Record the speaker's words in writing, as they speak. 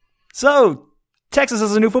So, Texas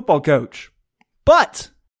has a new football coach. But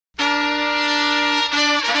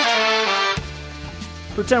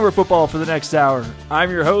pretend we're football for the next hour. I'm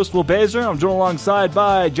your host, Will Baser. I'm joined alongside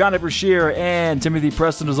by Johnny Brashear and Timothy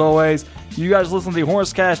Preston, as always. You guys listen to the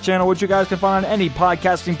Horsecast channel, which you guys can find on any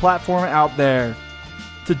podcasting platform out there.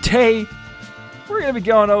 Today, we're going to be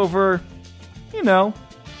going over,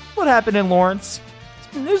 what happened in Lawrence.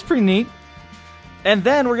 It was pretty neat. And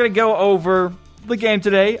then we're going to go over the game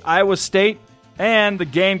today, Iowa State, and the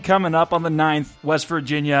game coming up on the 9th, West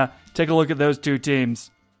Virginia. Take a look at those two teams.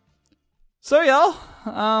 So, y'all,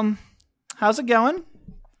 how's it going?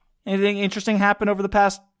 Anything interesting happened over the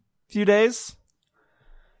past few days?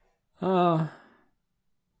 No.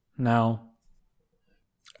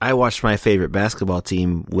 I watched my favorite basketball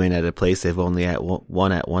team win at a place they've only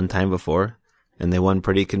won at one time before, and they won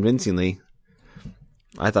pretty convincingly.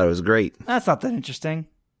 I thought it was great. That's not that interesting.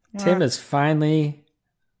 Tim has finally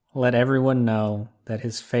let everyone know that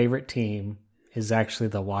his favorite team is actually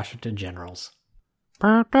the Washington Generals.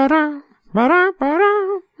 So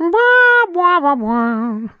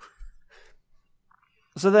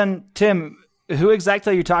then, Tim, who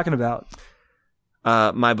exactly are you talking about?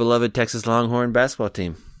 My beloved Texas Longhorn basketball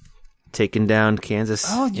team. Taking down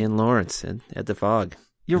Kansas in Lawrence at the Fog.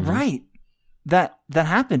 You're right. That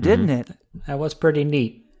happened, didn't it? That was pretty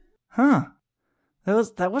neat. Huh.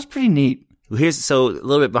 That was pretty neat. So a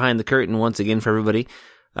little bit behind the curtain once again for everybody.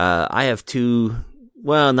 I have two,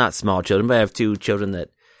 not small children, but I have two children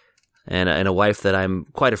and a wife that I'm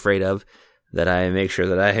quite afraid of, that I make sure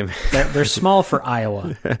that I am... They're small for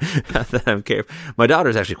Iowa. that I'm careful. My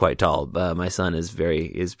daughter's actually quite tall. My son is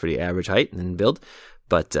pretty average height and build.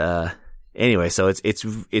 But anyway, so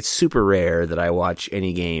it's super rare that I watch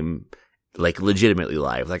any game like legitimately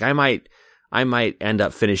live. Like I might end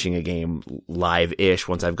up finishing a game live-ish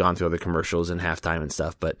once I've gone through all the commercials and halftime and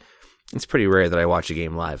stuff, but it's pretty rare that I watch a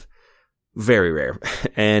game live. Very rare.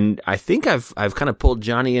 And I think I've kind of pulled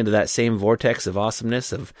Johnny into that same vortex of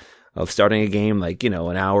awesomeness of starting a game like, an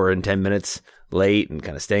hour and 10 minutes late and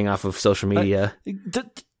kind of staying off of social media.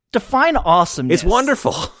 Define awesomeness. It's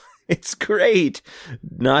wonderful. It's great.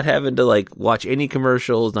 Not having to watch any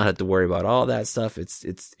commercials, not have to worry about all that stuff.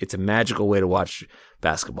 It's a magical way to watch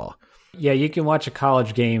basketball. Yeah, you can watch a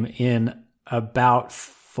college game in about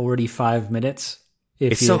 45 minutes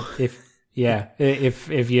if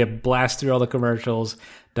you blast through all the commercials,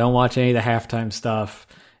 don't watch any of the halftime stuff.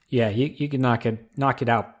 Yeah, you can knock it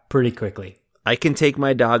out pretty quickly. I can take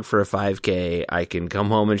my dog for a 5K. I can come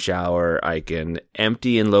home and shower. I can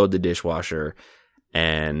empty and load the dishwasher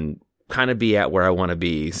and kind of be at where I want to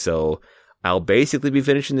be. So I'll basically be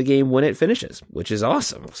finishing the game when it finishes, which is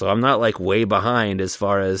awesome. So I'm not way behind as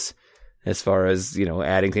far as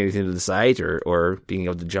adding anything to the site or being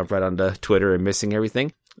able to jump right onto Twitter and missing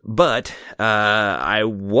everything. But I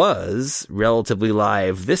was relatively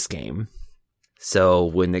live this game. So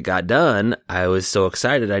when it got done, I was so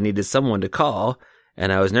excited I needed someone to call.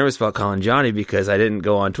 And I was nervous about calling Johnny because I didn't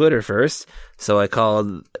go on Twitter first. So I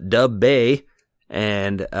called Dub Bay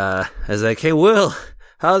and I was like, "Hey, Will,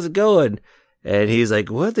 how's it going?" And he's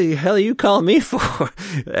like, "What the hell are you calling me for?"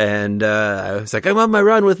 And I was like, "I'm on my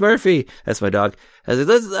run with Murphy." That's my dog. I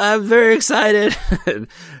was like, "I'm very excited.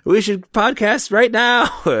 We should podcast right now."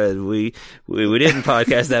 And we didn't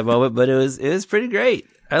podcast that moment, but it was pretty great.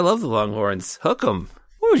 I love the Longhorns. Hook 'em.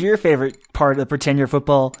 What was your favorite part of Pretend You're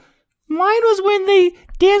Football? Mine was when they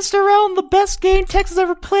danced around the best game Texas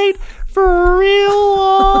ever played for a real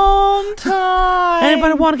long time.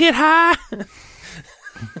 Anybody want to get high?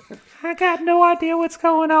 I got no idea what's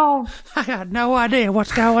going on.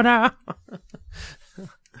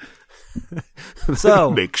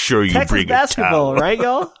 So, make sure you Texas bring basketball, right,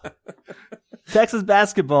 y'all? Texas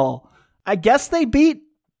basketball. I guess they beat,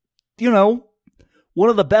 one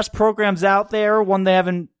of the best programs out there, one they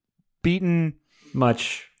haven't beaten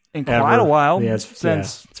much in quite a while. Yeah,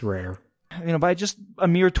 since it's rare. By just a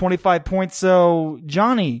mere 25 points. So,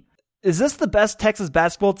 Johnny, is this the best Texas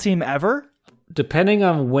basketball team ever? Depending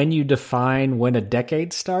on when you define when a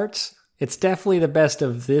decade starts, it's definitely the best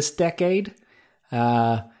of this decade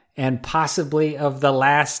and possibly of the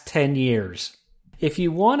last 10 years. If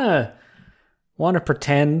you want to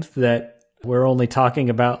pretend that we're only talking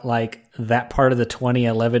about that part of the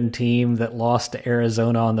 2011 team that lost to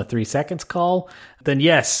Arizona on the 3 seconds call, then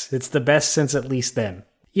yes, it's the best since at least then.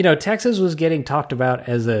 Texas was getting talked about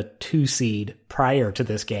as a 2 seed prior to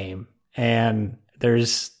this game, and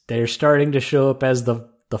they're starting to show up as the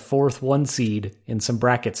 4th 1 seed in some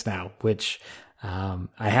brackets now, which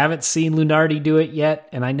I haven't seen Lunardi do it yet,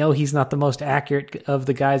 and I know he's not the most accurate of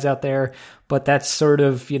the guys out there, but that's sort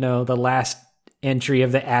of, the last entry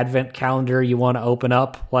of the advent calendar you want to open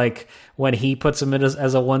up. Like when he puts them in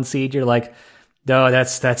as a 1 seed, you're like, no,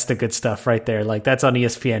 that's the good stuff right there. Like that's on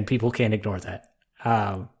ESPN. People can't ignore that.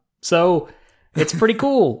 So it's pretty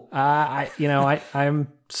cool. I'm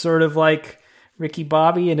sort of like Ricky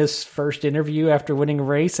Bobby in his first interview after winning a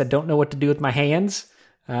race. I don't know what to do with my hands.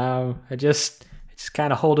 I just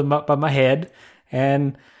kind of hold them up by my head.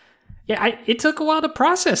 And yeah, it took a while to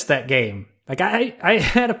process that game. Like I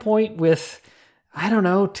had a point with, I don't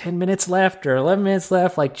know, 10 minutes left or 11 minutes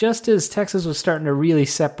left, like just as Texas was starting to really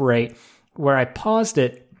separate, where I paused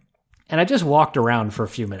it and I just walked around for a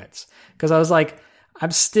few minutes because I was like,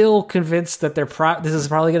 I'm still convinced that this is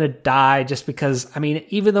probably going to die just because, I mean,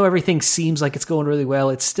 even though everything seems like it's going really well,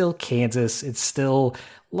 it's still Kansas. It's still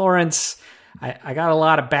Lawrence. I got a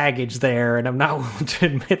lot of baggage there, and I'm not willing to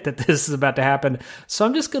admit that this is about to happen. So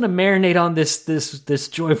I'm just going to marinate on this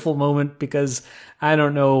joyful moment because I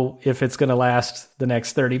don't know if it's going to last the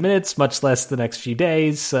next 30 minutes, much less the next few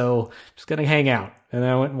days. So just going to hang out. And then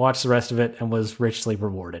I went and watched the rest of it and was richly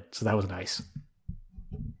rewarded. So that was nice.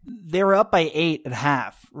 They were up by 8 at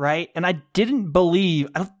half, right? And I didn't believe.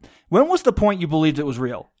 When was the point you believed it was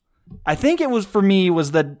real? I think it was, for me,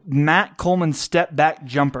 was the Matt Coleman step back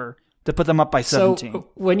jumper to put them up by 17. So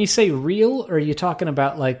when you say real, are you talking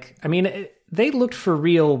about like, I mean, they looked for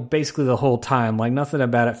real basically the whole time. Like nothing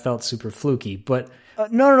about it felt super fluky, but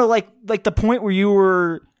no, like the point where you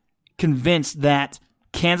were convinced that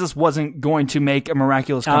Kansas wasn't going to make a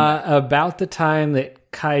miraculous comeback. About the time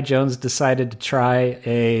that Kai Jones decided to try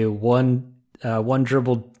a one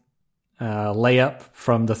dribble layup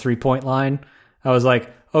from the 3-point line, I was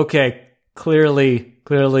like, okay, clearly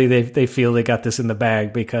they feel they got this in the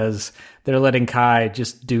bag because they're letting Kai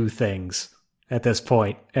just do things at this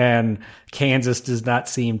point. And Kansas does not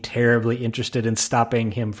seem terribly interested in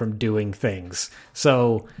stopping him from doing things.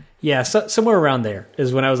 So yeah, somewhere around there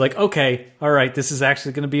is when I was like, okay, all right, this is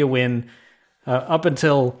actually going to be a win. Up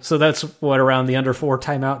until, so that's what, around the under 4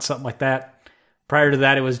 timeout, something like that. Prior to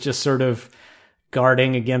that, it was just sort of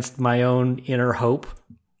guarding against my own inner hope.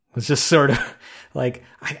 It was just sort of like,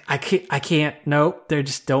 I can't, nope, they're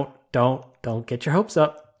just don't get your hopes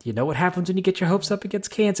up. You know what happens when you get your hopes up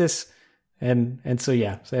against Kansas. And so,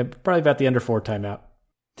 yeah, so probably about the under 4 timeout.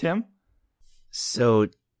 Tim? So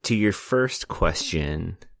to your first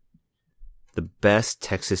question, the best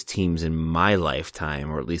Texas teams in my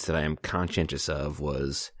lifetime, or at least that I am conscientious of,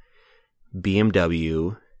 was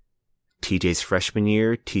BMW, TJ's freshman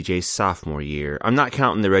year, TJ's sophomore year. I'm not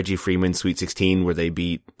counting the Reggie Freeman Sweet 16 where they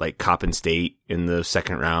beat like Coppin State in the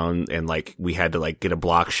second round and like we had to like get a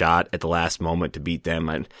block shot at the last moment to beat them.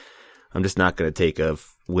 I'm just not going to take a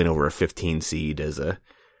win over a 15 seed as a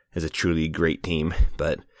truly great team.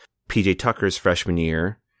 But PJ Tucker's freshman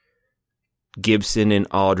year, Gibson and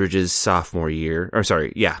Aldridge's sophomore year,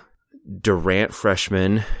 Durant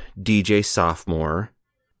freshman, DJ sophomore.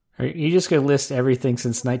 Are you just going to list everything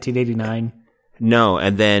since 1989? No,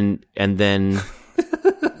 and then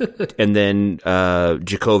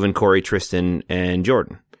Jacobin, Corey, Tristan, and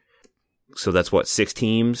Jordan. So that's what, 6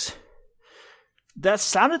 teams? That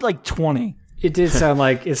sounded like 20. It did sound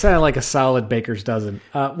like a solid baker's dozen.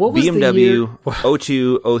 What was BMW, the year?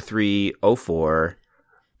 02, 03, 04.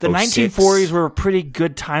 The 1940s were a pretty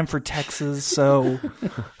good time for Texas, so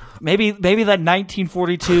maybe that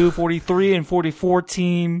 1942, 43, and 44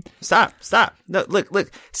 team. Stop. No,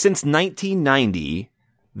 look. Since 1990,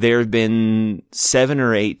 there have been 7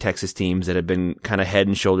 or 8 Texas teams that have been kind of head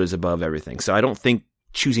and shoulders above everything. So I don't think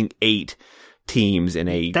choosing 8 teams in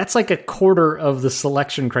a... That's like a quarter of the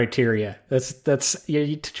selection criteria. That's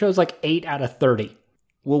you chose like 8 out of 30.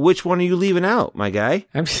 Well, which one are you leaving out, my guy?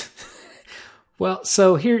 Well,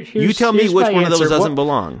 so here's you tell me which one of those doesn't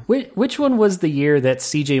belong. Which one was the year that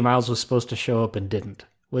CJ Miles was supposed to show up and didn't?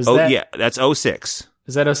 That's 06.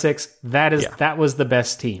 Is that 06? That was the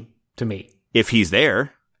best team to me. If he's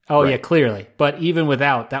there. Oh, right. Yeah, clearly. But even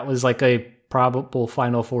without, that was like a probable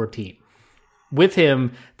Final Four team. With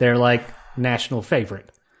him, they're like national favorite.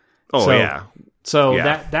 Oh, yeah. So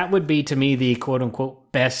that would be, to me, the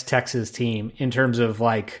quote-unquote best Texas team in terms of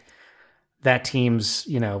like that team's,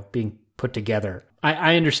 being put together.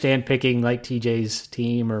 I understand picking like TJ's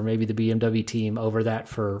team or maybe the BMW team over that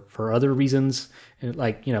for other reasons,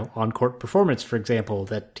 like, on-court performance, for example,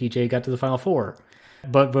 that TJ got to the Final Four.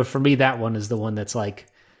 But for me, that one is the one that's like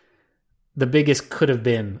the biggest could have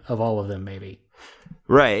been of all of them, maybe.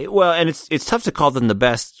 Right. Well, and it's tough to call them the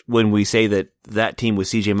best when we say that team with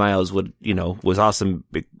CJ Miles was awesome.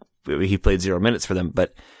 He played 0 minutes for them.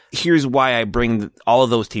 But here's why I bring all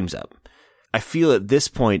of those teams up. I feel at this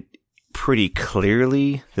point pretty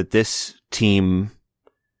clearly that this team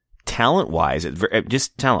talent-wise,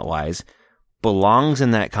 just talent-wise, belongs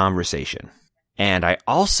in that conversation. And I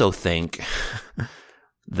also think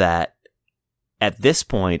that at this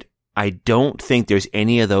point, I don't think there's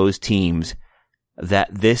any of those teams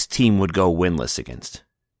that this team would go winless against.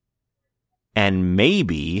 And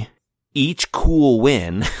maybe each cool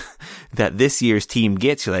win that this year's team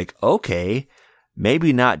gets, you're like, okay,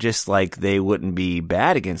 maybe not just like they wouldn't be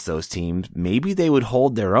bad against those teams. Maybe they would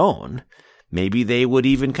hold their own. Maybe they would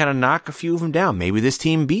even kind of knock a few of them down. Maybe this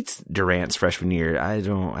team beats Durant's freshman year. I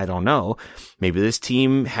don't know. Maybe this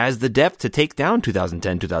team has the depth to take down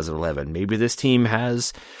 2010, 2011. Maybe this team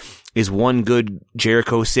is one good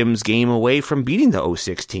Jericho Sims game away from beating the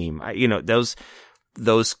 06 team.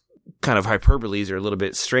 Those kind of hyperboles are a little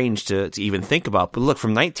bit strange to even think about. But look,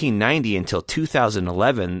 from 1990 until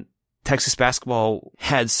 2011, Texas basketball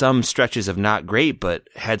had some stretches of not great, but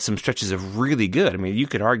had some stretches of really good. I mean, you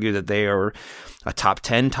could argue that they are a top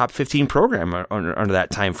 10, top 15 program under that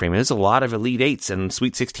time frame. And there's a lot of Elite Eights and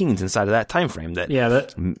Sweet 16s inside of that time frame.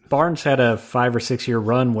 Barnes had a 5 or 6 year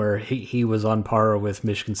run where he was on par with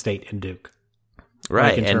Michigan State and Duke.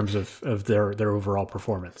 Right. In terms of their overall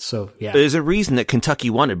performance. So, yeah. There's a reason that Kentucky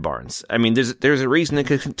wanted Barnes. I mean, there's a reason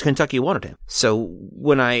that Kentucky wanted him. So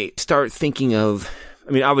when I start thinking of,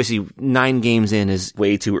 I mean, obviously 9 games in is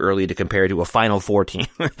way too early to compare to a Final Four team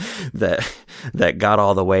that got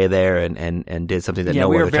all the way there and did something that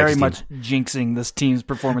no other Texas team. We are very much jinxing this team's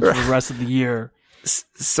performance for the rest of the year.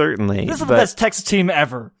 Certainly. This is the best Texas team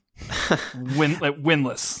ever.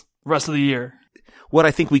 Winless rest of the year. What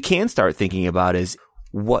I think we can start thinking about is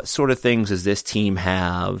what sort of things does this team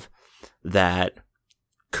have that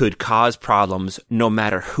could cause problems no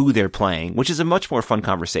matter who they're playing, which is a much more fun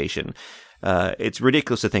conversation. It's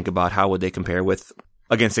ridiculous to think about how would they compare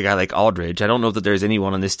against a guy like Aldridge. I don't know that there's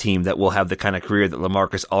anyone on this team that will have the kind of career that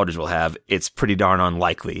LaMarcus Aldridge will have. It's pretty darn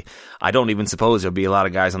unlikely. I don't even suppose there'll be a lot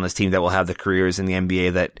of guys on this team that will have the careers in the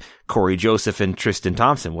NBA that Corey Joseph and Tristan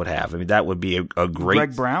Thompson would have. I mean, that would be a great...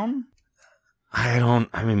 Greg Brown?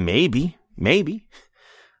 Maybe.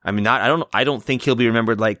 I mean, I don't think he'll be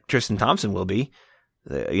remembered like Tristan Thompson will be.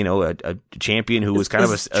 A champion who was kind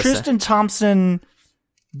of a Tristan Thompson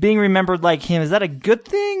being remembered like him. Is that a good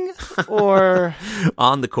thing or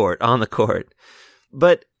on the court?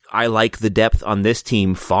 But I like the depth on this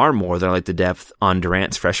team far more than I like the depth on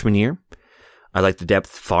Durant's freshman year. I like the depth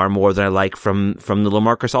far more than I like from the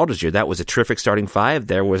LaMarcus Aldridge year. That was a terrific starting 5.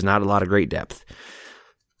 There was not a lot of great depth.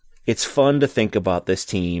 It's fun to think about this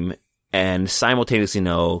team and simultaneously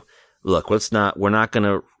know, look, we're not going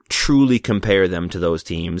to truly compare them to those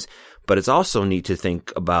teams, but it's also neat to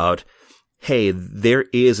think about, hey, there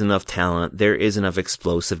is enough talent, there is enough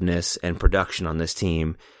explosiveness and production on this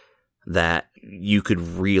team that you could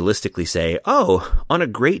realistically say, oh, on a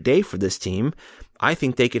great day for this team, I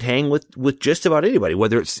think they could hang with just about anybody,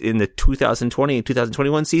 whether it's in the 2020 and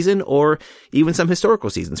 2021 season or even some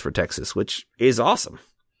historical seasons for Texas, which is awesome.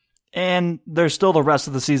 And there's still the rest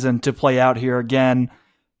of the season to play out here. Again,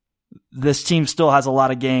 this team still has a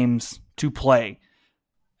lot of games to play.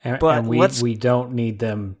 But we don't need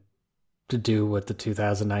them to do what the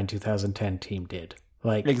 2009-2010 team did.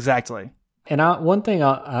 Exactly. And one thing,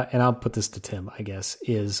 and I'll put this to Tim, I guess,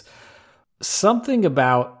 is something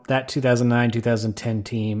about that 2009-2010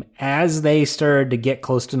 team, as they started to get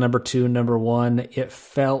close to number 2, number 1, it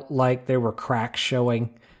felt like there were cracks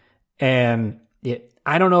showing. And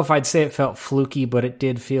I don't know if I'd say it felt fluky, but it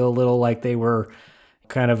did feel a little like they were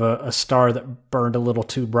kind of a star that burned a little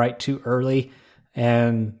too bright too early,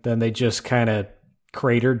 and then they just kind of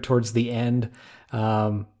cratered towards the end.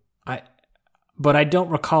 But I don't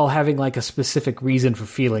recall having like a specific reason for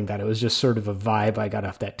feeling that. It was just sort of a vibe I got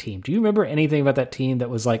off that team. Do you remember anything about that team that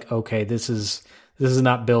was like, okay, this is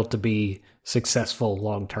not built to be successful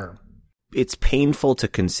long term? It's painful to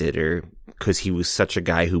consider because he was such a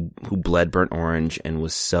guy who bled burnt orange and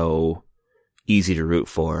was so easy to root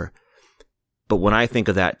for. But when I think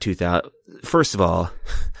of that 2000, first of all,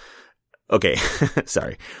 okay,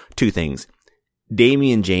 sorry, 2 things.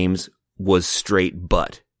 Damian James was straight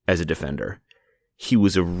butt as a defender. He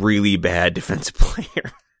was a really bad defensive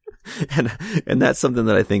player. and that's something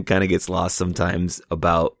that I think kind of gets lost sometimes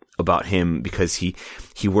about him, because he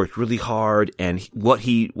worked really hard and what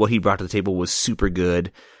he brought to the table was super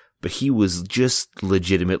good, but he was just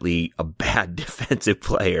legitimately a bad defensive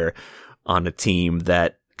player on a team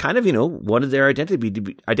that kind of, wanted their identity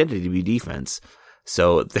to be defense.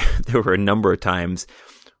 So there were a number of times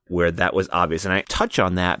where that was obvious. And I touch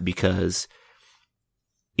on that because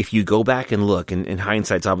if you go back and look, and in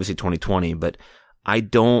hindsight's obviously 2020, but I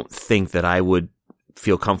don't think that I would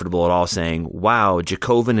feel comfortable at all saying, wow,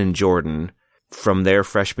 Jacobin and Jordan from their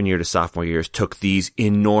freshman year to sophomore years took these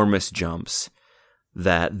enormous jumps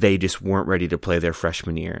that they just weren't ready to play their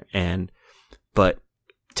freshman year. But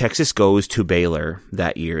Texas goes to Baylor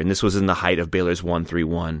that year, and this was in the height of Baylor's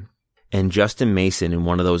 1-3-1. And Justin Mason in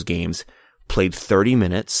one of those games played 30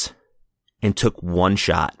 minutes and took one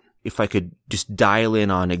shot. If I could just dial in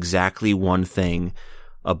on exactly one thing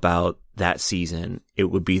about that season, it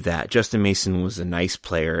would be that Justin Mason was a nice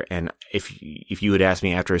player. And if you had asked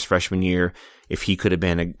me after his freshman year if he could have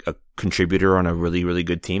been a contributor on a really, really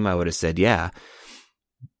good team, I would have said yeah.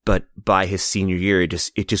 But by his senior year, it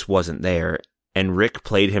just wasn't there. And Rick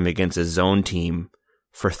played him against a zone team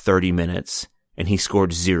for 30 minutes, and he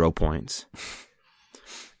scored 0 points.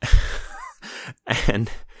 And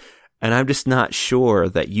I'm just not sure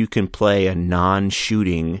that you can play a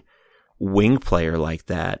non-shooting wing player like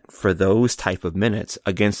that for those type of minutes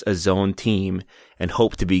against a zone team and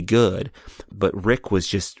hope to be good. But Rick was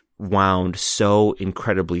just wound so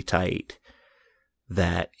incredibly tight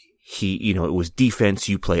that it was defense,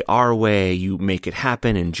 you play our way, you make it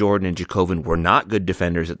happen, and Jordan and Jacobin were not good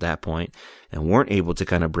defenders at that point and weren't able to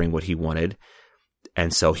kind of bring what he wanted,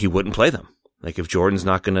 and so he wouldn't play them. Like, if Jordan's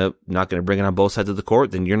not gonna bring it on both sides of the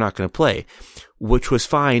court, then you're not gonna play, which was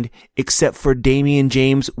fine, except for Damian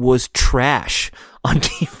James was trash on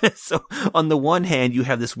defense. So on the one hand, you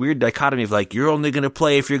have this weird dichotomy of like, you're only gonna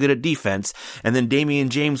play if you're good at defense, and then Damian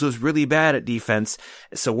James was really bad at defense,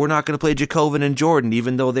 so we're not gonna play Jacobin and Jordan,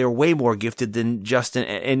 even though they're way more gifted than Justin.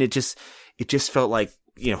 And it just felt like,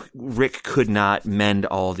 Rick could not mend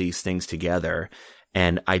all these things together,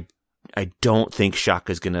 and I don't think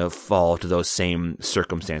Shaka's going to fall to those same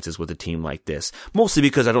circumstances with a team like this. Mostly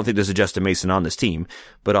because I don't think there's a Justin Mason on this team,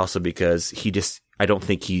 but also because I don't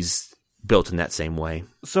think he's built in that same way.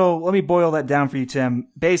 So let me boil that down for you, Tim.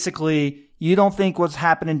 Basically, you don't think what's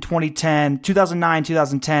happened in 2009,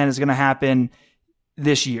 2010 is going to happen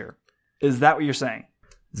this year. Is that what you're saying?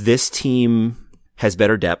 This team has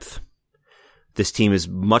better depth. This team is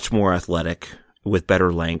much more athletic with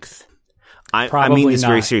better length. I mean this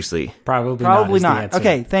very seriously. Probably not.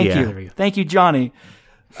 Okay, thank you. Thank you, Johnny.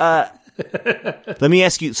 Let me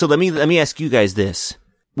ask you. So let me ask you guys this: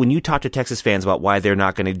 when you talk to Texas fans about why they're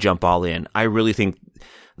not going to jump all in, I really think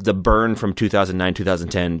the burn from 2009,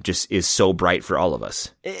 2010 just is so bright for all of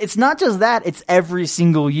us. It's not just that; it's every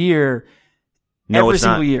single year. No, every it's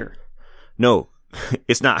single not. year. No,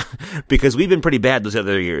 it's not, because we've been pretty bad those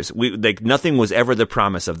other years. Nothing was ever the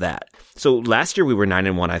promise of that. So last year we were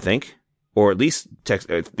 9-1, I think. Or at least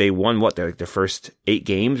they won their first 8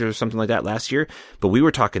 games or something like that last year. But we were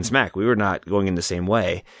talking smack. We were not going in the same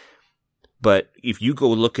way. But if you go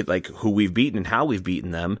look at like who we've beaten and how we've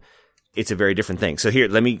beaten them, it's a very different thing. So here,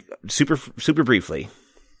 let me super briefly.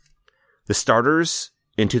 The starters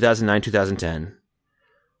in 2009, 2010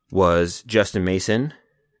 was Justin Mason,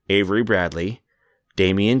 Avery Bradley,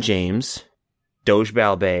 Damian James, Doge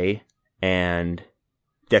Balbay, and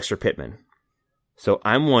Dexter Pittman. So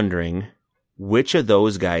I'm wondering, which of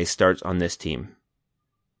those guys starts on this team?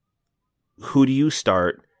 Who do you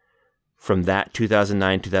start from that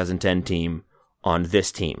 2009-2010 team on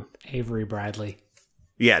this team? Avery Bradley.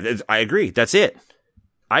 Yeah, I agree. That's it.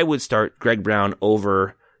 I would start Greg Brown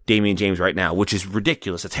over Damian James right now, which is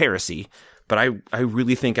ridiculous. It's heresy. But I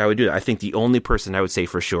really think I would do that. I think the only person I would say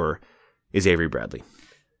for sure is Avery Bradley.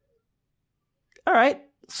 All right.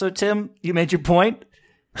 So, Tim, you made your point.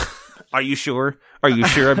 Are you sure? Are you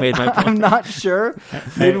sure I made my point? I'm not sure.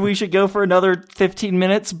 Maybe we should go for another 15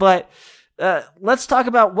 minutes, but let's talk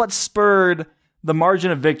about what spurred the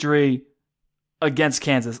margin of victory against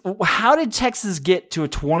Kansas. How did Texas get to a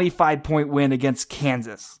 25-point win against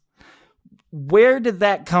Kansas? Where did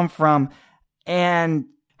that come from, and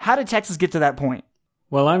how did Texas get to that point?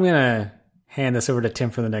 Well, I'm going to hand this over to Tim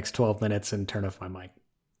for the next 12 minutes and turn off my mic.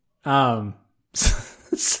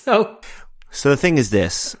 So the thing is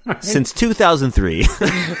this, since 2003.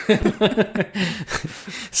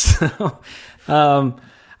 One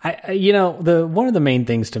of the main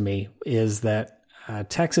things to me is that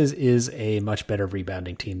Texas is a much better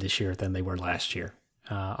rebounding team this year than they were last year,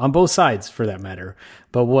 on both sides for that matter.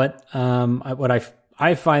 But what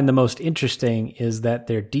I find the most interesting is that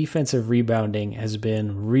their defensive rebounding has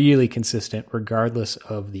been really consistent regardless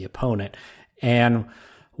of the opponent. And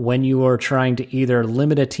when you are trying to either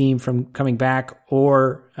limit a team from coming back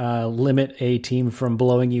or limit a team from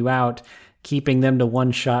blowing you out, keeping them to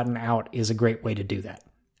one shot and out is a great way to do that.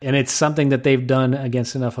 And it's something that they've done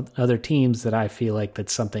against enough other teams that I feel like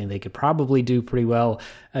that's something they could probably do pretty well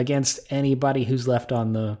against anybody who's left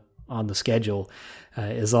on the schedule,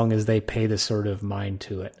 as long as they pay this sort of mind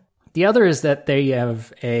to it. The other is that they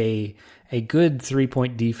have a good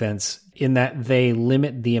 3-point defense in that they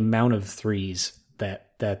limit the amount of threes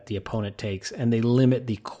that the opponent takes, and they limit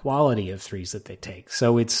the quality of threes that they take.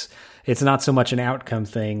 So it's not so much an outcome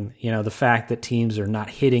thing. The fact that teams are not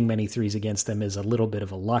hitting many threes against them is a little bit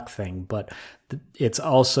of a luck thing, but it's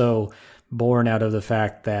also born out of the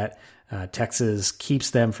fact that Texas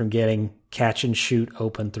keeps them from getting catch and shoot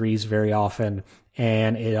open threes very often.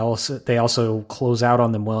 And they also close out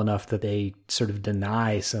on them well enough that they sort of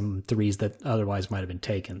deny some threes that otherwise might have been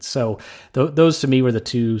taken. So those to me were the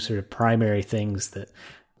two sort of primary things that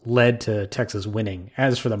led to Texas winning.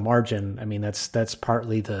 As for the margin, I mean, that's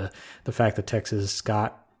partly the fact that Texas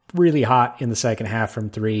got really hot in the second half from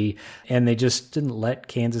three, and they just didn't let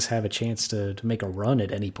Kansas have a chance to make a run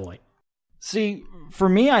at any point. See, for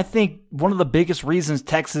me, I think one of the biggest reasons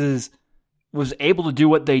Texas was able to do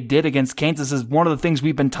what they did against Kansas is one of the things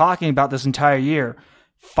we've been talking about this entire year,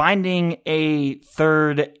 finding a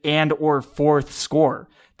third and or fourth scorer.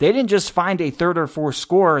 They didn't just find a third or fourth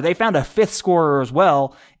scorer, they found a fifth scorer as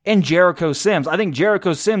well in Jericho Sims. I think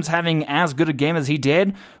Jericho Sims having as good a game as he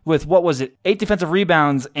did with, 8 defensive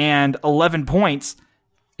rebounds and 11 points,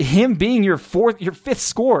 him being your fifth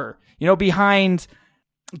scorer, behind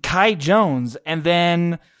Kai Jones and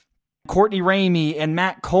then Courtney Ramey and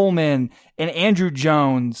Matt Coleman and Andrew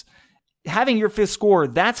Jones, having your fifth scorer,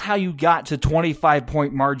 that's how you got to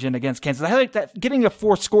 25-point margin against Kansas. I like that. Getting a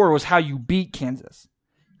fourth scorer was how you beat Kansas.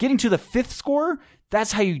 Getting to the fifth scorer,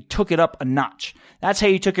 that's how you took it up a notch. That's how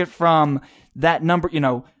you took it from that number,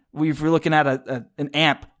 if you're looking at an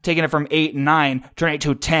amp, taking it from 8 and 9, turning it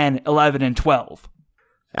to 10, 11, and 12.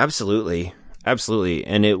 Absolutely. Absolutely.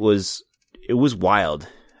 And it was wild.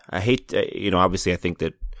 I hate, obviously I think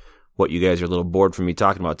that what you guys are a little bored from me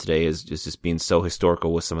talking about today is just being so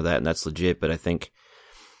historical with some of that, and that's legit. But I think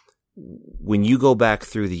when you go back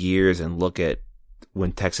through the years and look at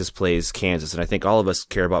when Texas plays Kansas, and I think all of us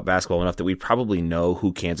care about basketball enough that we probably know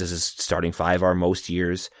who Kansas's starting five are most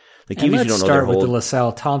years. Like, and even let's if you don't know start their with the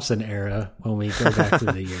LaSalle Thompson era when we go back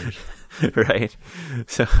through the years. Right.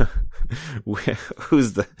 So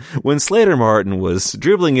when Slater Martin was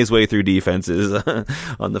dribbling his way through defenses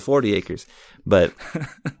on the 40 acres. But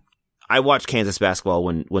I watch Kansas basketball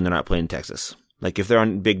when they're not playing Texas. Like if they're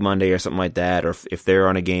on Big Monday or something like that, or if they're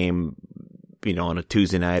on a game, on a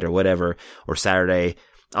Tuesday night or whatever, or Saturday,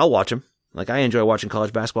 I'll watch them. Like I enjoy watching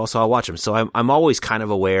college basketball, so I'll watch them. So I'm always kind of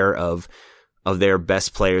aware of their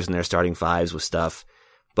best players and their starting fives with stuff.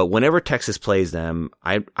 But whenever Texas plays them,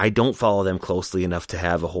 I don't follow them closely enough to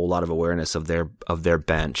have a whole lot of awareness of their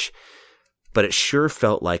bench. But it sure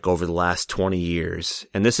felt like over the last 20 years,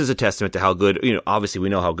 and this is a testament to how good, obviously we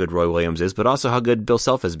know how good Roy Williams is, but also how good Bill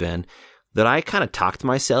Self has been, that I kind of talked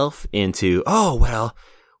myself into,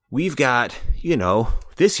 we've got,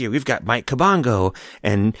 this year we've got Mike Kabongo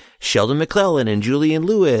and Sheldon McClellan and Julian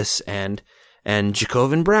Lewis and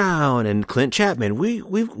Jacobin Brown and Clint Chapman.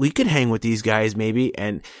 We could hang with these guys maybe,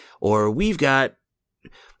 or we've got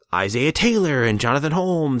Isaiah Taylor and Jonathan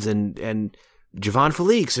Holmes and Javon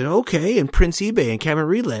Felix and Prince eBay and Cameron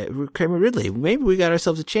Ridley. Maybe we got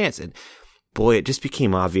ourselves a chance. And boy, it just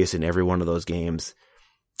became obvious in every one of those games.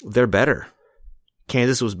 They're better.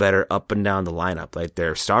 Kansas was better up and down the lineup. Like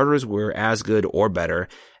their starters were as good or better,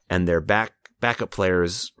 and their backup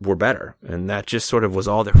players were better. And that just sort of was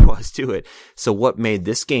all there was to it. So what made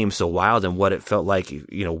this game so wild and what it felt like,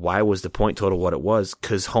 why was the point total what it was?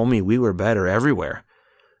 'Cause homie, we were better everywhere.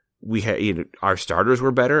 We had, our starters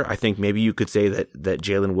were better. I think maybe you could say that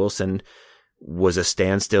Jalen Wilson was a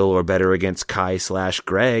standstill or better against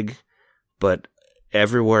Kai/Greg, but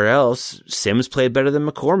everywhere else, Sims played better than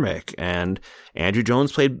McCormick, and Andrew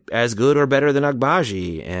Jones played as good or better than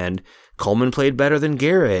Agbaji, and Coleman played better than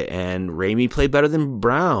Garrett, and Ramey played better than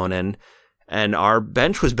Brown, and our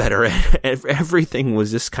bench was better, and everything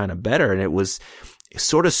was just kind of better, and it was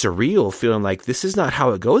sort of surreal feeling like this is not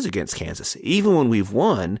how it goes against Kansas. Even when we've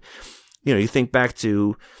won, you think back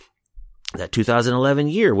to that 2011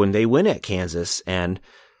 year when they win at Kansas and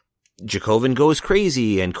Jacobin goes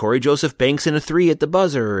crazy and Corey Joseph banks in a 3 at the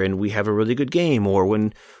buzzer and we have a really good game, or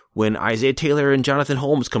when Isaiah Taylor and Jonathan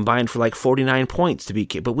Holmes combined for like 49 points to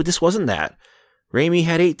beat, but this wasn't that. Ramey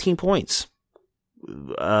had 18 points.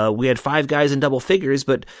 We had 5 guys in double figures,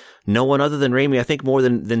 but no one other than Ramey, I think more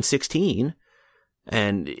than 16.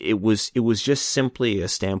 And it was just simply a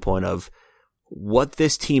standpoint of what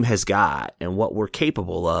this team has got and what we're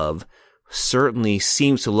capable of certainly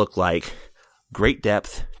seems to look like great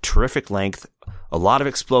depth, terrific length, a lot of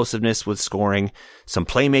explosiveness with scoring, some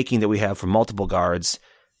playmaking that we have from multiple guards.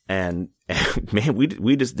 And man,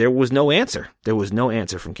 we just, there was no answer. There was no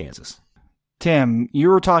answer from Kansas. Tim, you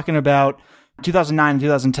were talking about 2009 and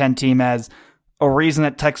 2010 team as a reason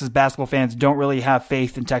that Texas basketball fans don't really have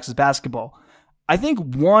faith in Texas basketball. I think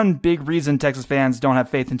one big reason Texas fans don't have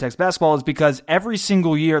faith in Texas basketball is because every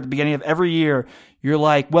single year, at the beginning of every year, you're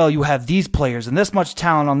like, well, you have these players and this much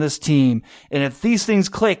talent on this team, and if these things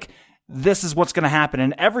click, this is what's going to happen.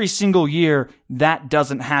 And every single year, that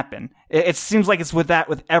doesn't happen. It seems like it's with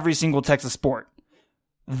every single Texas sport.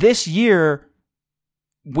 This year,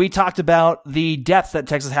 we talked about the depth that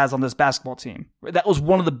Texas has on this basketball team. That was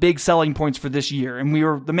one of the big selling points for this year. And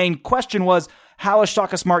the main question was, how is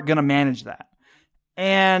Shaka Smart going to manage that?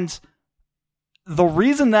 And the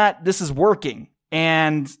reason that this is working,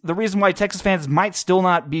 and the reason why Texas fans might still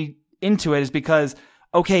not be into it, is because,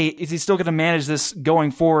 okay, is he still going to manage this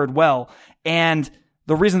going forward well? And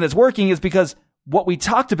the reason that's working is because what we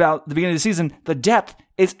talked about at the beginning of the season, the depth,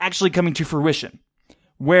 is actually coming to fruition.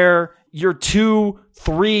 Where your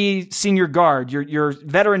 2-3 senior guard, your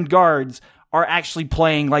veteran guards are actually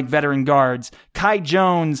playing like veteran guards. Kai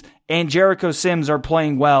Jones and Jericho Sims are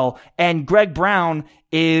playing well, and Greg Brown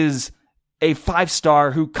is a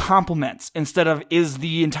 5-star who complements instead of is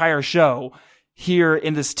the entire show here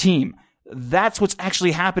in this team. That's what's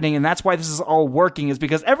actually happening, and that's why this is all working, is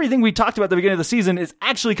because everything we talked about at the beginning of the season is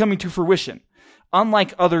actually coming to fruition,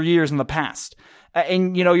 unlike other years in the past.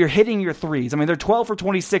 And, you're hitting your threes. I mean, they're 12 for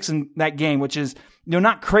 26 in that game, which is,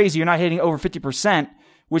 not crazy. You're not hitting over 50%,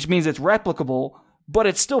 which means it's replicable, but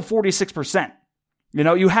it's still 46%.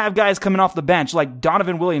 You have guys coming off the bench like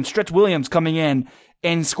Donovan Williams, Stretch Williams coming in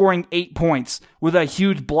and scoring 8 points with a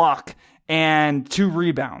huge block and 2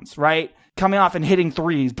 rebounds, right? Coming off and hitting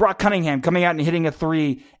threes. Brock Cunningham coming out and hitting a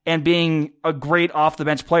 3 and being a great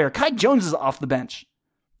off-the-bench player. Kai Jones is off the bench,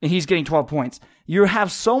 and he's getting 12 points. You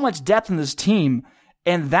have so much depth in this team,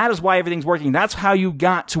 and that is why everything's working. That's how you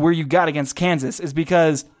got to where you got against Kansas, is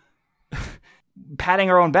because patting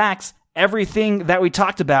our own backs, everything that we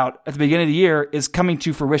talked about at the beginning of the year is coming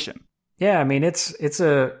to fruition. Yeah, I mean, it's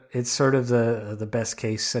sort of the best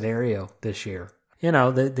case scenario this year.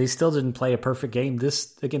 They still didn't play a perfect game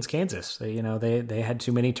against Kansas. They had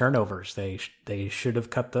too many turnovers. They should have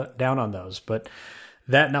cut down on those. But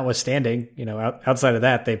that notwithstanding, outside of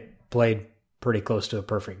that, they played pretty close to a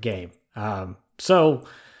perfect game. So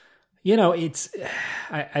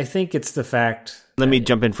I think it's the fact. Let me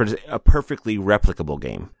jump in for a perfectly replicable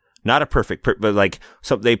game. Not a perfect, but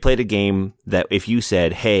so they played a game that if you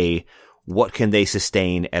said, hey, what can they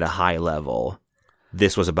sustain at a high level?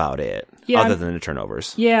 This was about it, other than the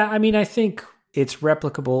turnovers. Yeah, I mean, I think it's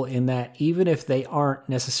replicable in that even if they aren't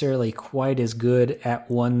necessarily quite as good at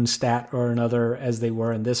one stat or another as they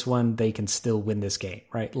were in this one, they can still win this game,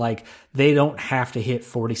 right? Like, they don't have to hit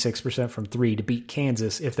 46% from 3 to beat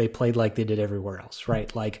Kansas if they played like they did everywhere else,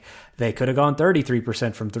 right? Like, they could have gone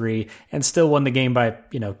 33% from 3 and still won the game by,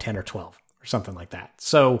 10 or 12. Or something like that.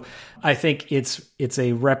 So I think it's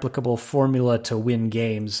a replicable formula to win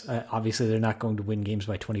games. Obviously, they're not going to win games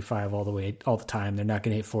by 25 all the time. They're not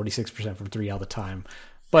going to hit 46% from 3 all the time.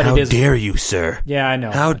 But how dare you, sir? Yeah, I know.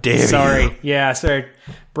 How dare you? Sorry. Yeah, sorry.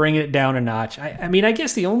 Bring it down a notch. I mean, I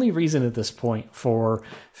guess the only reason at this point for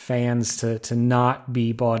fans to not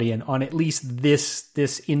be bought in on at least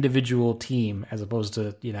this individual team, as opposed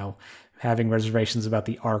to having reservations about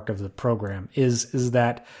the arc of the program, is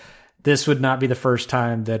that this would not be the first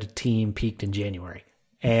time that a team peaked in January.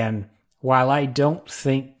 And while I don't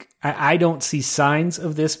see signs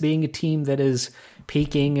of this being a team that is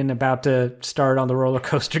peaking and about to start on the roller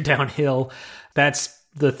coaster downhill, that's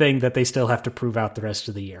the thing that they still have to prove out the rest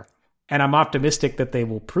of the year. And I'm optimistic that they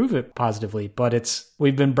will prove it positively, but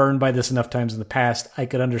we've been burned by this enough times in the past. I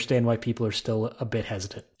could understand why people are still a bit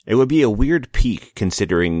hesitant. It would be a weird peak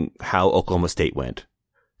considering how Oklahoma State went.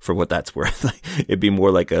 For what that's worth, it'd be more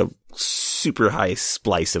like a super high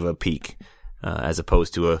splice of a peak, as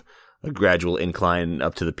opposed to a gradual incline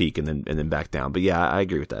up to the peak and then back down. But yeah, I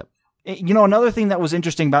agree with that. Another thing that was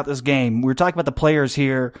interesting about this game, we were talking about the players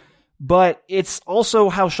here, but it's also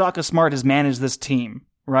how Shaka Smart has managed this team,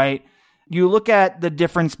 right? You look at the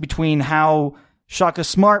difference between how Shaka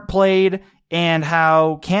Smart played and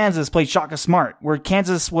how Kansas played Shaka Smart, where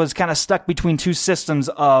Kansas was kind of stuck between two systems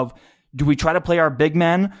of, do we try to play our big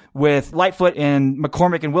men with Lightfoot and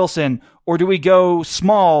McCormick and Wilson, or do we go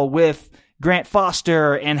small with Grant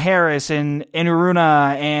Foster and Harris and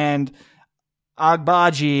Uruna and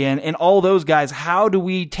Agbaji and all those guys? How do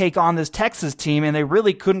we take on this Texas team? And they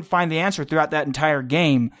really couldn't find the answer throughout that entire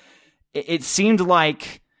game. It seemed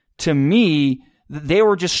like, to me, they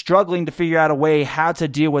were just struggling to figure out a way how to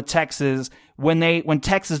deal with Texas when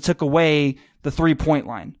Texas took away the 3-point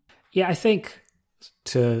line. Yeah, I think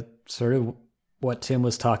to sort of what Tim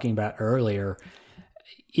was talking about earlier,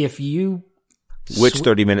 if you Which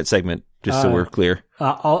 30-minute segment, just so we're clear?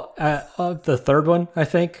 The third one, I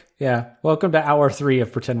think. Yeah. Welcome to hour 3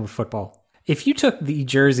 of Pretend We're Football. If you took the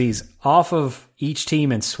jerseys off of each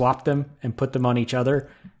team and swapped them and put them on each other,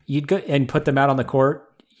 you'd go and put them out on the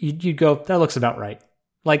court, you'd go, that looks about right.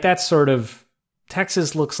 Like that's sort of,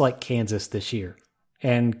 Texas looks like Kansas this year,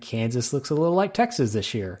 and Kansas looks a little like Texas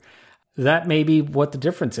this year. That may be what the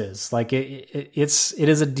difference is. Like it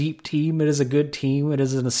is a deep team. It is a good team. It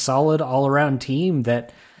is a solid all-around team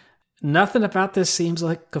that nothing about this seems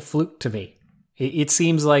like a fluke to me. It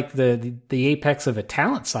seems like the apex of a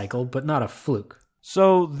talent cycle, but not a fluke.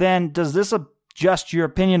 So then does this adjust your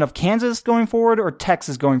opinion of Kansas going forward or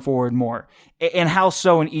Texas going forward more? And how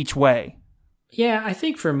so in each way? Yeah, I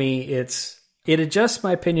think for me, it adjusts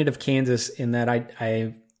my opinion of Kansas in that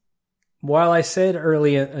while I said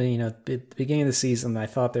early, at the beginning of the season, I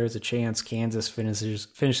thought there was a chance Kansas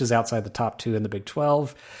finishes outside the top 2 in the Big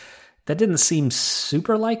 12. That didn't seem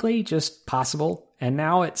super likely, just possible. And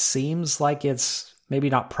now it seems like it's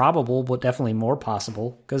maybe not probable, but definitely more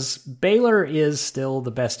possible because Baylor is still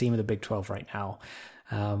the best team in the Big 12 right now.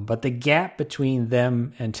 But the gap between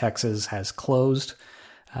them and Texas has closed.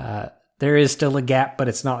 There is still a gap, but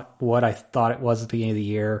it's not what I thought it was at the beginning of the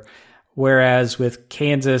year. Whereas with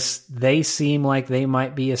Kansas, they seem like they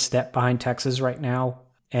might be a step behind Texas right now.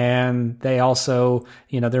 And they also,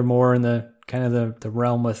 they're more in the kind of the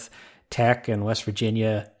realm with Tech and West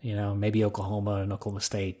Virginia, maybe Oklahoma and Oklahoma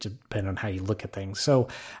State, depending on how you look at things. So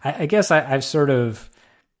I guess I've sort of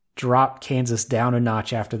dropped Kansas down a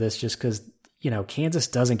notch after this just because, Kansas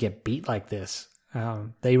doesn't get beat like this.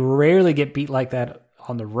 They rarely get beat like that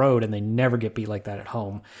on the road, and they never get beat like that at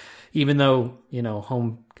home, even though,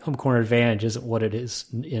 home corner advantage isn't what it is.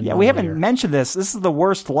 We haven't mentioned this. This is the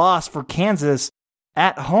worst loss for Kansas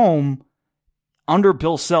at home under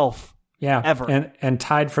Bill Self. Ever. And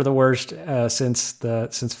tied for the worst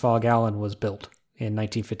since Fog Allen was built in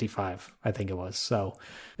 1955, I think it was. So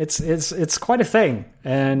it's quite a thing.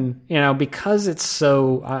 And, because it's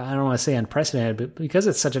so, I don't want to say unprecedented, but because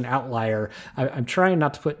it's such an outlier, I'm trying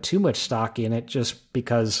not to put too much stock in it just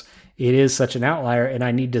because it is such an outlier and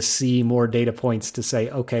I need to see more data points to say,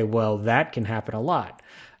 okay, well, that can happen a lot.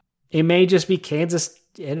 It may just be Kansas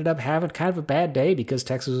ended up having kind of a bad day because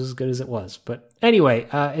Texas was as good as it was. But anyway,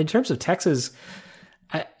 in terms of Texas,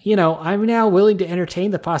 I'm now willing to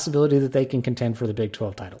entertain the possibility that they can contend for the Big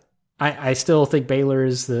 12 title. I still think Baylor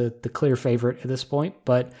is the clear favorite at this point,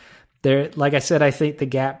 but like I said, I think the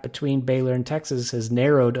gap between Baylor and Texas has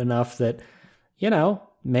narrowed enough that,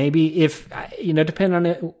 maybe if, depending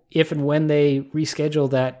on if and when they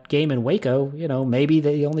reschedule that game in Waco, maybe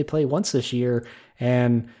they only play once this year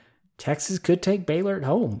and Texas could take Baylor at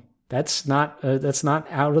home. That's not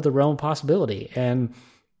out of the realm of possibility. And,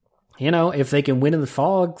 if they can win in the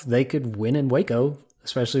Fog, they could win in Waco,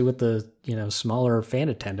 especially with the, smaller fan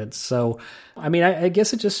attendance. So, I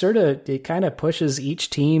guess it just it kind of pushes each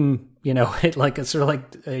team, like a sort of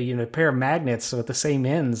like, a pair of magnets with the same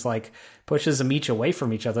ends, like pushes them each away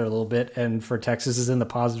from each other a little bit. And for Texas is in the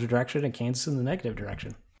positive direction and Kansas in the negative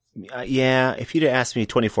direction. Yeah, if you'd have asked me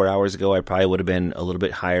 24 hours ago, I probably would have been a little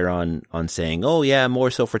bit higher on saying, oh yeah, more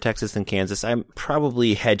so for Texas than Kansas. I'm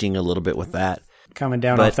probably hedging a little bit with that. Coming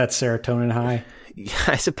down off that serotonin high. Yeah,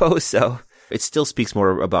 I suppose so. It still speaks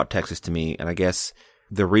more about Texas to me, and I guess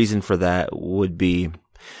the reason for that would be,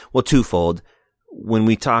 well, twofold. When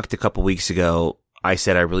we talked a couple weeks ago, I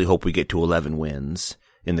said I really hope we get to 11 wins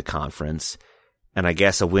in the conference. And I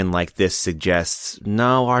guess a win like this suggests,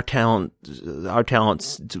 no, our talent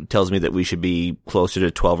tells me that we should be closer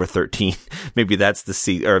to 12 or 13. Maybe that's the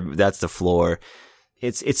seat, or that's the floor.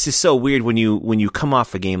 It's just so weird when you come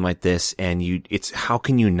off a game like this and how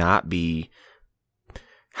can you not just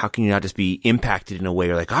be impacted in a way?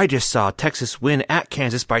 You're like, I just saw Texas win at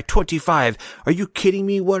Kansas by 25. Are you kidding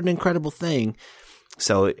me? What an incredible thing.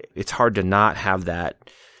 So it's hard to not have that,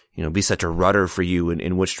 be such a rudder for you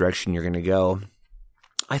in which direction you're going to go.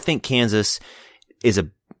 I think Texas is a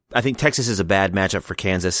bad matchup for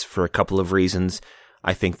Kansas for a couple of reasons.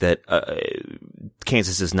 I think that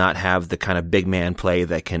Kansas does not have the kind of big man play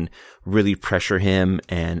that can really pressure him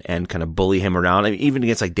and kind of bully him around. Even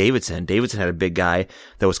against like Davidson. Davidson had a big guy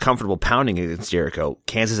that was comfortable pounding against Jericho.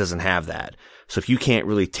 Kansas doesn't have that. So if you can't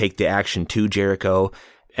really take the action to Jericho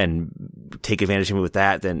and take advantage of him with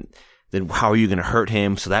that, then how are you going to hurt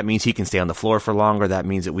him? So that means he can stay on the floor for longer. That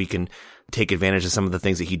means that we can take advantage of some of the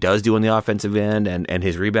things that he does do on the offensive end and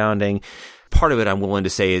his rebounding. Part of it I'm willing to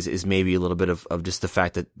say is maybe a little bit of just the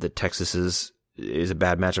fact that Texas is a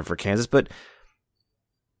bad matchup for Kansas, but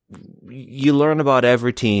you learn about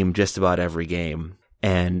every team just about every game,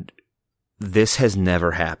 and this has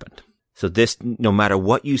never happened. So this, no matter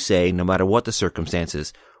what you say, no matter what the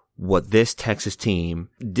circumstances, what this Texas team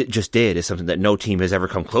just did is something that no team has ever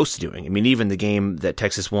come close to doing. I mean, even the game that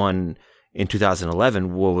Texas won in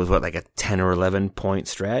 2011 was like a 10 or 11 point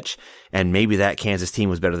stretch. And maybe that Kansas team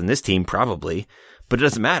was better than this team, probably, but it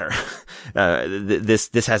doesn't matter.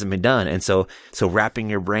 This hasn't been done. And so wrapping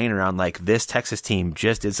your brain around like this Texas team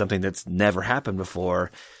just did something that's never happened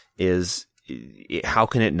before is, how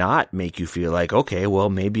can it not make you feel like, okay, well,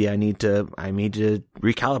 maybe I need to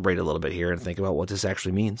recalibrate a little bit here and think about what this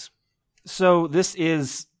actually means. So this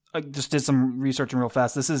is, I just did some research real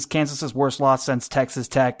fast. This is Kansas's worst loss since Texas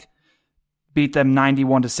Tech beat them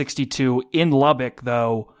 91-62 in Lubbock,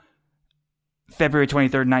 though, February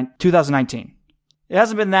 23rd, 2019. It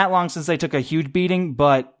hasn't been that long since they took a huge beating,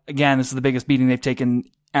 but again, this is the biggest beating they've taken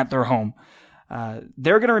at their home.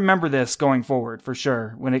 They're going to remember this going forward for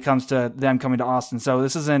sure when it comes to them coming to Austin. So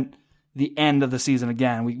this isn't the end of the season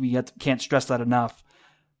again. We can't stress that enough.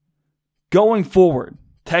 Going forward,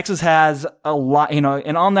 Texas has a lot, and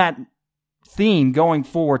on that theme going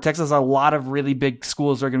forward, Texas has a lot of really big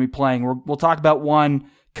schools they're going to be playing. We'll talk about one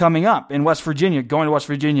coming up in West Virginia. Going to West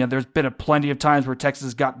Virginia, there's been plenty of times where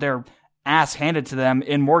Texas got their ass handed to them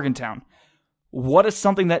in Morgantown. What is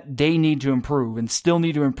something that they need to improve and still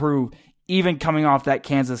need to improve even coming off that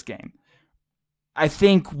Kansas game? I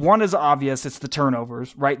think one is obvious. It's the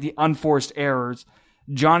turnovers, right? The unforced errors.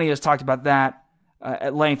 Johnny has talked about that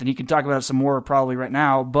at length, and he can talk about it some more probably right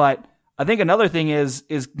now. But I think another thing is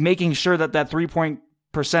making sure that 3-point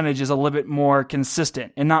percentage is a little bit more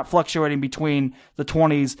consistent and not fluctuating between the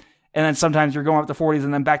 20s, and then sometimes you're going up to 40s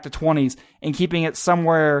and then back to 20s, and keeping it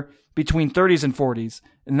somewhere between 30s and 40s.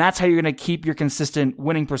 And that's how you're going to keep your consistent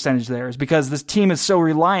winning percentage there, is because this team is so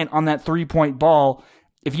reliant on that 3-point ball.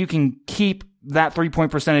 If you can keep that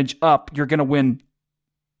 3-point percentage up, you're going to win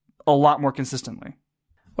a lot more consistently.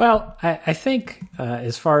 Well, I think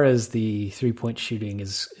as far as the 3-point shooting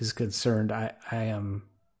is concerned, I am.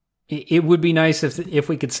 It would be nice if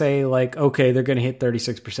we could say like, okay, they're going to hit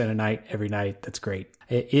 36% a night every night. That's great.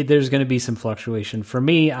 There's going to be some fluctuation. For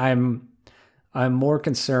me, I'm more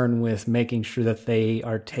concerned with making sure that they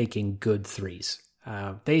are taking good threes.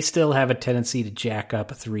 They still have a tendency to jack up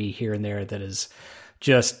a three here and there that is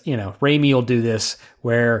just, Ramey will do this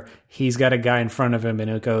where he's got a guy in front of him and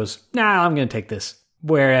it goes, nah, I'm going to take this.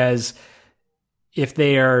 Whereas if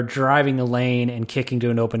they are driving the lane and kicking to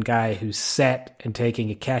an open guy who's set and taking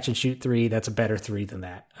a catch and shoot three, that's a better three than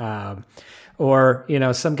that. Or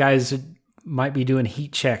some guys might be doing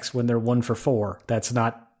heat checks when they're 1 for 4. That's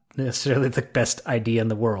not necessarily the best idea in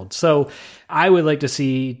the world. So I would like to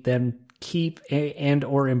see them keep and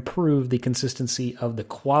or improve the consistency of the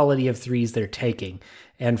quality of threes they're taking.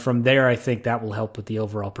 And from there, I think that will help with the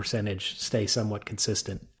overall percentage stay somewhat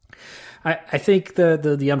consistent. I think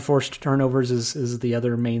the unforced turnovers is the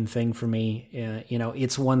other main thing for me.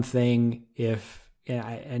 It's one thing if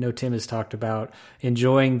I know Tim has talked about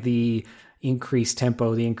enjoying the increased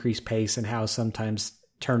tempo, the increased pace, and how sometimes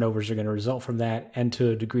turnovers are going to result from that. And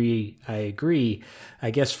to a degree, I agree.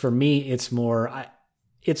 I guess for me, it's more,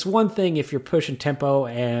 it's one thing if you're pushing tempo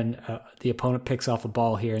and the opponent picks off a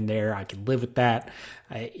ball here and there, I can live with that.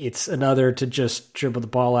 It's another to just dribble the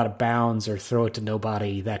ball out of bounds or throw it to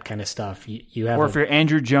nobody, that kind of stuff. You have, or if you're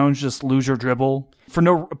Andrew Jones, just lose your dribble for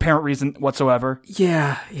no apparent reason whatsoever.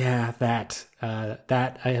 Yeah, that I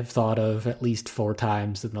have thought of at least 4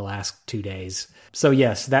 times in the last 2 days. So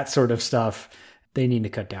yes, that sort of stuff they need to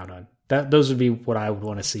cut down on. Those would be what I would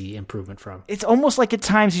want to see improvement from. It's almost like at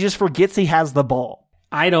times he just forgets he has the ball.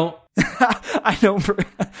 I don't. I don't.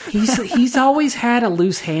 He's always had a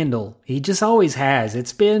loose handle. He just always has.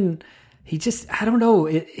 I don't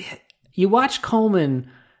know. You watch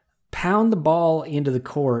Coleman pound the ball into the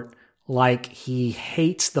court like he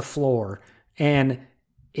hates the floor, and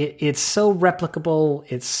it's so replicable.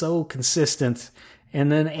 It's so consistent.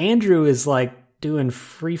 And then Andrew is like doing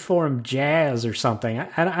freeform jazz or something.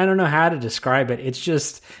 I don't know how to describe it.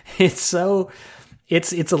 It's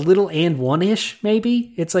a little and one-ish,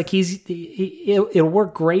 maybe. It's like it'll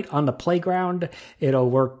work great on the playground. It'll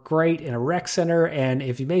work great in a rec center. And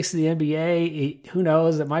if he makes the NBA, who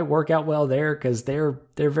knows? It might work out well there because they're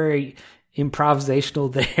very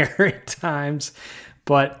improvisational there at times.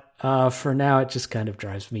 But for now, it just kind of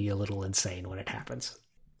drives me a little insane when it happens.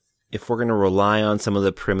 If we're going to rely on some of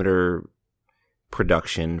the perimeter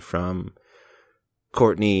production from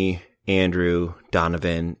Courtney, Andrew,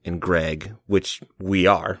 Donovan, and Greg, which we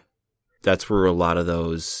are, that's where a lot of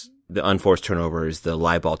those, the unforced turnovers, the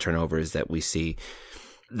live ball turnovers that we see,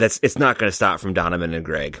 it's not going to stop from Donovan and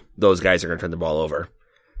Greg. Those guys are going to turn the ball over.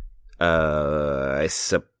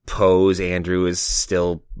 suppose Andrew is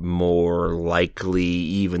still more likely,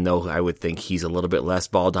 even though I would think he's a little bit less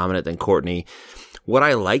ball dominant than Courtney. What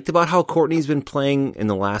I liked about how Courtney's been playing in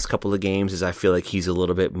the last couple of games is I feel like he's a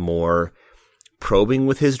little bit more probing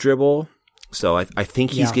with his dribble. So I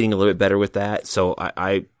think he's getting a little bit better with that. So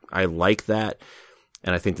I like that.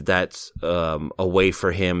 And I think that that's a way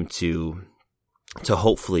for him to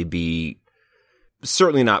hopefully be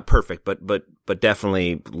certainly not perfect, but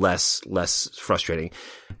definitely less frustrating.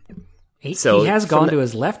 He has gone to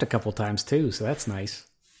his left a couple times too, so that's nice.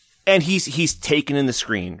 And he's taken in the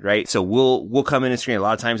screen, right? So we'll come in and screen. A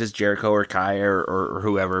lot of times it's Jericho or Kai or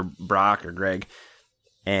whoever, Brock or Greg.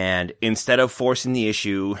 And instead of forcing the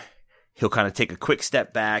issue, he'll kind of take a quick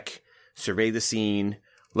step back, survey the scene,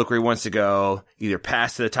 look where he wants to go, either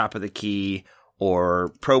pass to the top of the key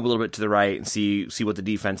or probe a little bit to the right and see what the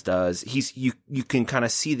defense does. You can kind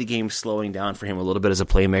of see the game slowing down for him a little bit as a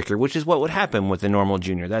playmaker, which is what would happen with a normal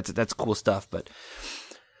junior. That's cool stuff. But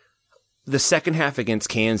the second half against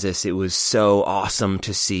Kansas, it was so awesome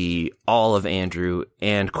to see all of Andrew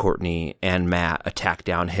and Courtney and Matt attack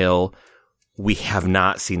downhill. We have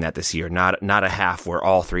not seen that this year. Not a half where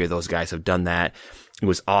all three of those guys have done that. It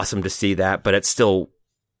was awesome to see that, but it's still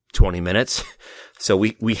 20 minutes. So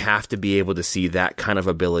we have to be able to see that kind of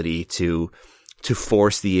ability to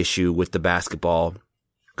force the issue with the basketball.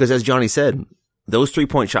 Because as Johnny said, those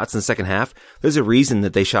 3-point shots in the second half, there's a reason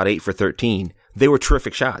that they shot 8 for 13. They were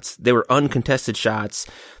terrific shots. They were uncontested shots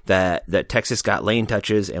that Texas got lane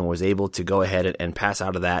touches and was able to go ahead and pass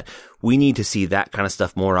out of that. We need to see that kind of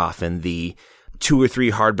stuff more often. The 2 or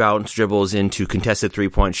 3 hard bounce dribbles into contested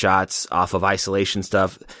 3-point shots off of isolation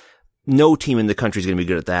stuff. No team in the country is going to be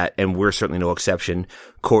good at that, and we're certainly no exception.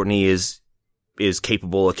 Courtney is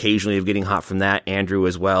capable occasionally of getting hot from that. Andrew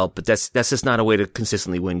as well, but that's just not a way to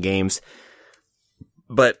consistently win games.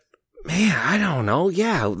 But man, I don't know.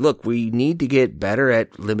 Yeah, look, we need to get better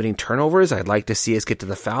at limiting turnovers. I'd like to see us get to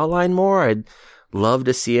the foul line more. I'd love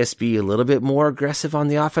to see us be a little bit more aggressive on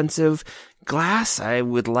the offensive glass. I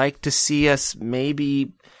would like to see us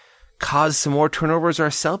maybe cause some more turnovers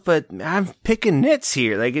ourselves, but I'm picking nits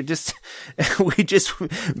here. Like we just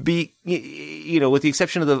be, with the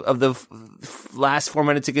exception of the last 4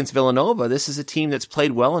 minutes against Villanova, this is a team that's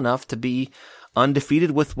played well enough to be undefeated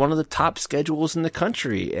with one of the top schedules in the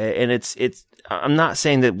country. And it's, I'm not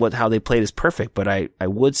saying that how they played is perfect, but I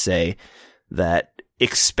would say that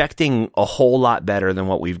expecting a whole lot better than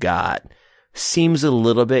what we've got seems a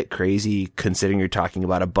little bit crazy considering you're talking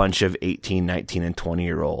about a bunch of 18, 19, and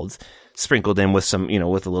 20-year-olds sprinkled in with some,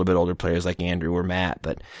 with a little bit older players like Andrew or Matt.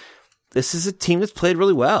 But this is a team that's played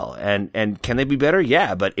really well. And can they be better?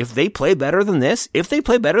 Yeah. But if they play better than this,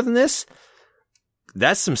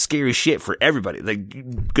 that's some scary shit for everybody.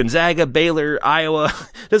 Like Gonzaga, Baylor, Iowa,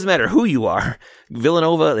 doesn't matter who you are.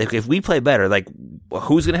 Villanova, if we play better,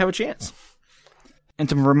 who's going to have a chance? And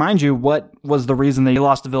to remind you, what was the reason they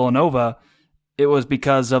lost to Villanova? It was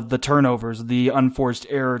because of the turnovers, the unforced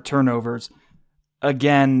error turnovers.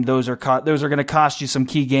 Again, those are going to cost you some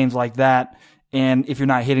key games like that. And if you're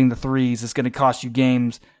not hitting the threes, it's going to cost you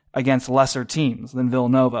games against lesser teams than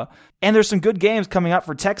Villanova. And there's some good games coming up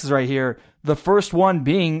for Texas right here. The first one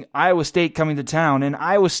being Iowa State coming to town. And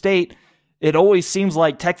Iowa State, it always seems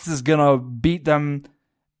like Texas is going to beat them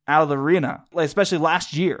out of the arena, especially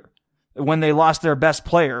last year when they lost their best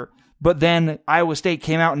player. But then Iowa State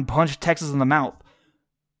came out and punched Texas in the mouth.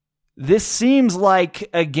 This seems like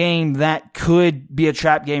a game that could be a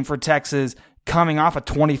trap game for Texas coming off a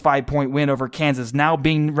 25-point win over Kansas, now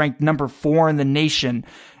being ranked number 4 in the nation.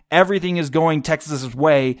 Everything is going Texas's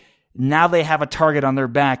way. Now they have a target on their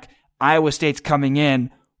back. Iowa State's coming in.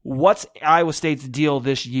 What's Iowa State's deal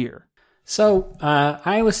this year? So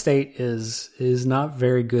Iowa State is not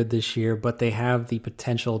very good this year, but they have the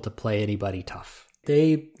potential to play anybody tough.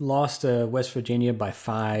 They lost to West Virginia by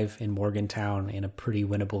 5 in Morgantown in a pretty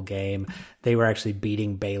winnable game. They were actually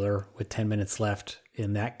beating Baylor with 10 minutes left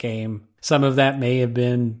in that game. Some of that may have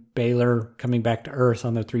been Baylor coming back to earth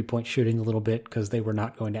on their 3-point shooting a little bit because they were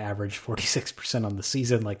not going to average 46% on the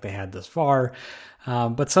season like they had thus far.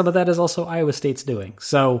 But some of that is also Iowa State's doing.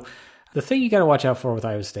 So the thing you got to watch out for with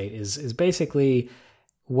Iowa State is basically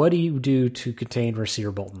what do you do to contain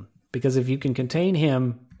Rasir Bolton? Because if you can contain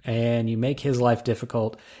him and you make his life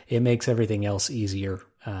difficult, it makes everything else easier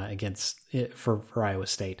for Iowa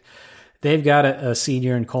State. They've got a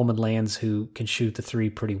senior in Coleman Lands who can shoot the 3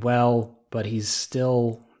 pretty well, but he's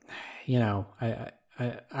still,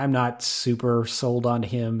 I'm not super sold on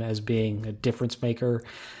him as being a difference maker.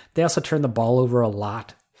 They also turn the ball over a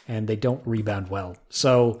lot, and they don't rebound well.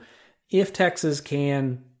 So if Texas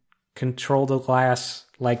can control the glass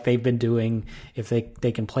like they've been doing, if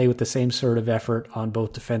they can play with the same sort of effort on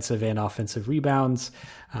both defensive and offensive rebounds,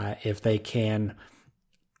 if they can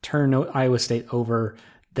turn Iowa State over,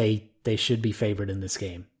 they should be favored in this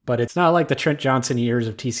game. But it's not like the Trent Johnson years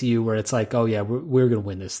of TCU where it's like, oh yeah, we're going to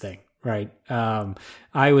win this thing, right?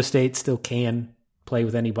 Iowa State still can play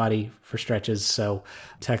with anybody for stretches, so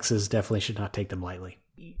Texas definitely should not take them lightly.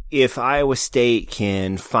 If Iowa State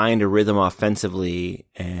can find a rhythm offensively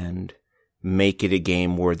and make it a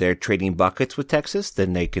game where they're trading buckets with Texas,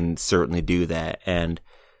 then they can certainly do that. And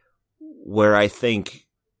where I think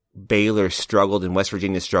Baylor struggled and West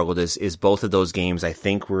Virginia struggled is both of those games, I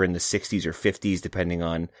think, were in the 60s or 50s, depending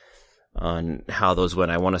on how those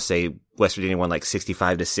went. I want to say West Virginia won like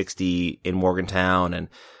 65-60 in Morgantown, and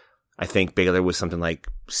I think Baylor was something like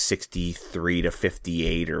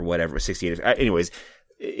 63-58 or whatever, 68. Anyways,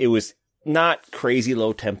 it was not crazy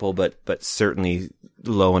low tempo, but certainly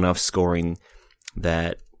low enough scoring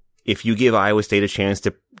that if you give Iowa State a chance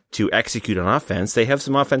to execute on offense, they have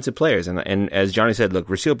some offensive players. And as Johnny said, look,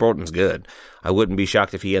 Raseel Bolton's good. I wouldn't be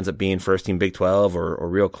shocked if he ends up being first team Big 12 or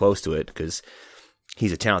real close to it, because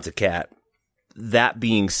he's a talented cat. That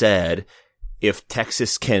being said, if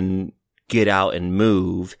Texas can get out and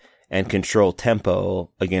move and control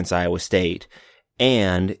tempo against Iowa State,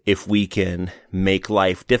 and if we can make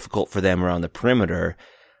life difficult for them around the perimeter,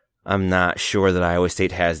 I'm not sure that Iowa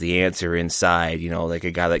State has the answer inside. You know, like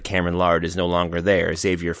a guy like Cameron Lard is no longer there.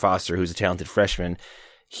 Xavier Foster, who's a talented freshman,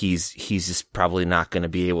 he's just probably not going to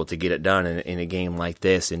be able to get it done in a game like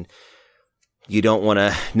this. And you don't want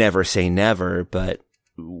to never say never, but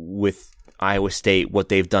with Iowa State, what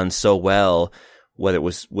they've done so well, whether it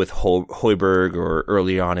was with Hoiberg or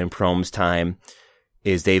early on in Prohm's time,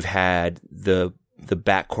 is they've had the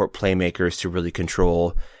backcourt playmakers to really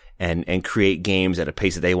control and create games at a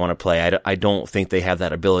pace that they want to play. I don't think they have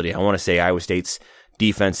that ability. I want to say Iowa State's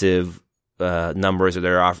defensive numbers,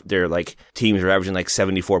 or they're like teams are averaging like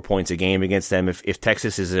 74 points a game against them. If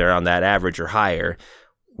Texas is around that average or higher,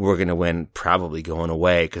 we're going to win probably going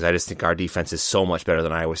away, because I just think our defense is so much better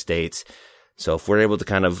than Iowa State's. So if we're able to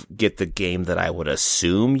kind of get the game that I would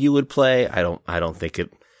assume you would play, I don't think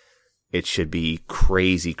it should be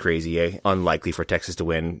crazy unlikely for Texas to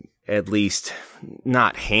win, at least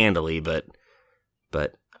not handily, but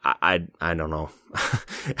I don't know.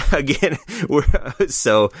 Again, we're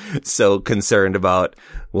so concerned about,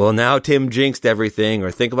 well, now Tim jinxed everything,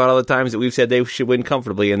 or think about all the times that we've said they should win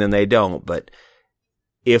comfortably and then they don't. But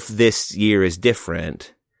if this year is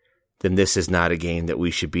different, then this is not a game that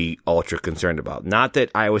we should be ultra concerned about. Not that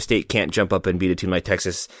Iowa State can't jump up and beat a team like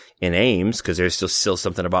Texas in Ames, because there's still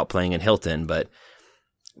something about playing in Hilton, but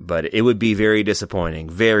it would be very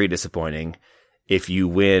disappointing if you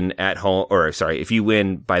win at home, if you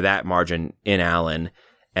win by that margin in Allen,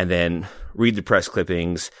 and then read the press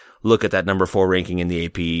clippings, look at that number 4 ranking in the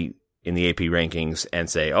AP rankings, and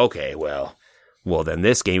say, okay, well, then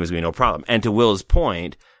this game is going to be no problem. And to Will's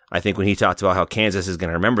point, I think when he talked about how Kansas is going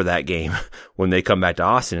to remember that game when they come back to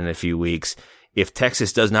Austin in a few weeks, if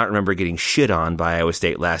Texas does not remember getting shit on by Iowa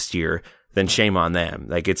State last year, then shame on them.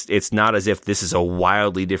 Like, it's not as if this is a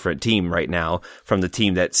wildly different team right now from the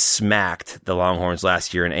team that smacked the Longhorns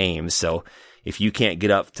last year in Ames. So if you can't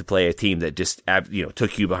get up to play a team that just,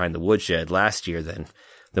 took you behind the woodshed last year, then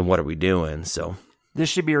what are we doing? So this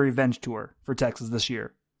should be a revenge tour for Texas this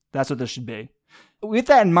year. That's what this should be. With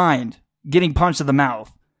that in mind, getting punched in the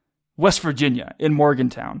mouth, West Virginia in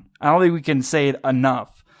Morgantown. I don't think we can say it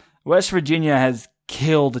enough. West Virginia has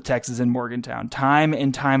killed Texas in Morgantown time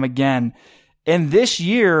and time again. And this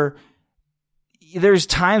year, there's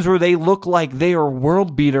times where they look like they are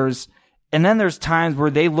world beaters, and then there's times where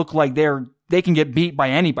they look like they can get beat by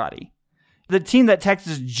anybody. The team that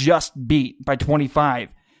Texas just beat by 25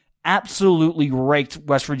 absolutely raked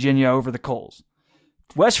West Virginia over the coals.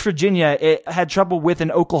 West Virginia had trouble with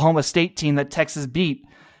an Oklahoma State team that Texas beat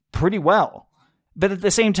pretty well. But at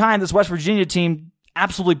the same time, this West Virginia team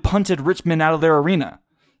absolutely punted Richmond out of their arena.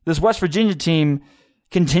 This West Virginia team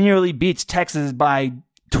continually beats Texas by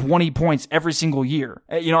 20 points every single year.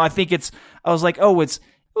 I think it was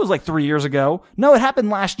like 3 years ago. No, it happened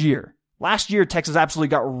last year. Last year, Texas absolutely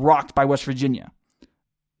got rocked by West Virginia.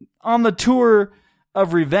 On the tour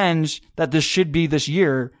of revenge that this should be this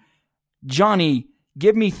year, Johnny,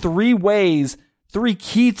 give me 3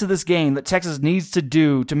 keys to this game that Texas needs to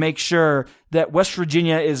do to make sure that West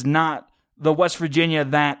Virginia is not the West Virginia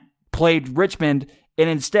that played Richmond, and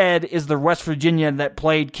instead is the West Virginia that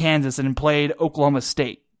played Kansas and played Oklahoma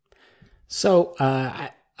State. So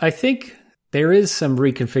I think there is some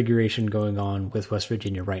reconfiguration going on with West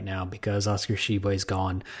Virginia right now because Oscar Tshiebwe is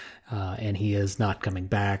gone and he is not coming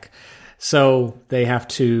back. So they have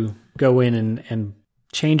to go in and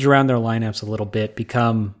change around their lineups a little bit,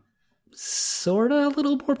 become sort of a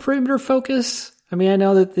little more perimeter focused. I mean, I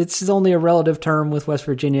know that it's only a relative term with West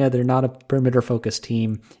Virginia. They're not a perimeter focused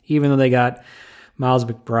team, even though they got Miles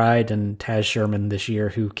McBride and Taz Sherman this year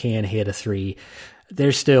who can hit a three.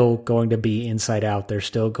 They're still going to be inside out. They're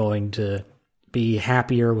still going to be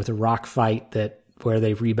happier with a rock fight where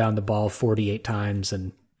they rebound the ball 48 times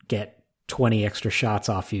and get 20 extra shots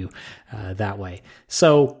off you that way.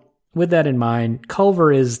 So with that in mind,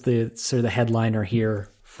 Culver is the sort of the headliner here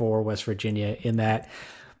for West Virginia in that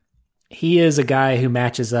he is a guy who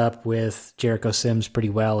matches up with Jericho Sims pretty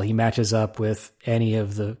well. He matches up with any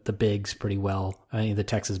of the bigs pretty well, any of the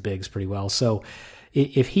Texas bigs pretty well. So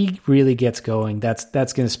if he really gets going, that's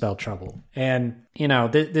going to spell trouble. And,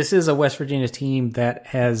 this is a West Virginia team that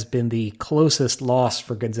has been the closest loss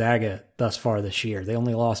for Gonzaga thus far this year. They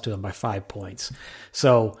only lost to him by 5 points.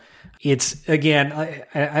 So it's, again,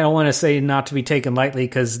 I don't want to say not to be taken lightly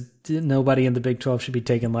because nobody in the Big 12 should be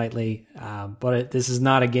taken lightly. But this is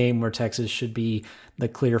not a game where Texas should be the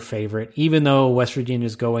clear favorite, even though West Virginia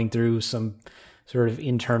is going through some sort of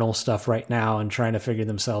internal stuff right now and trying to figure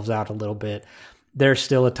themselves out a little bit. They're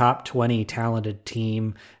still a top 20 talented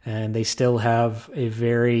team, and they still have a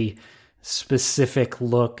very specific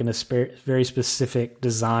look and a very specific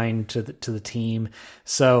design to the team.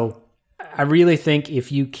 So I really think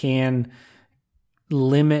if you can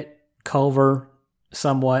limit Culver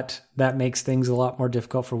somewhat, that makes things a lot more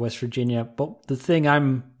difficult for West Virginia. But the thing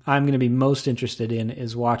I'm going to be most interested in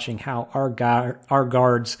is watching how our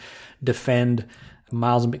guards defend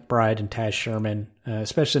Miles McBride and Taz Sherman,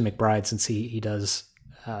 especially McBride since he does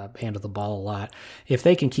handle the ball a lot. If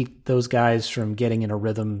they can keep those guys from getting in a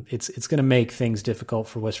rhythm, it's going to make things difficult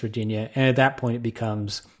for West Virginia. And at that point, it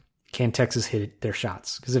becomes, can Texas hit their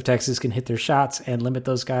shots? Because if Texas can hit their shots and limit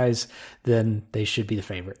those guys, then they should be the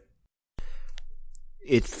favorite.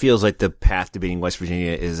 It feels like the path to beating West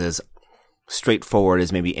Virginia is as straightforward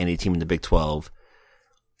as maybe any team in the Big 12.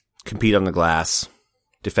 Compete on the glass,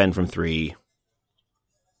 defend from three,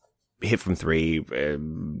 hit from three.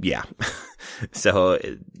 Yeah. So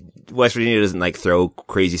West Virginia doesn't throw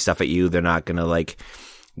crazy stuff at you. They're not going to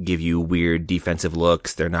give you weird defensive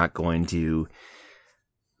looks. They're not going to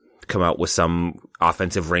come out with some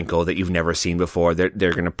offensive wrinkle that you've never seen before. They're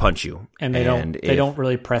going to punch you. And they don't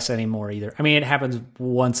really press anymore either. I mean, it happens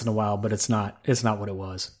once in a while, but it's not what it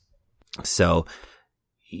was. So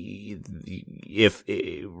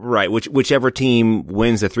whichever team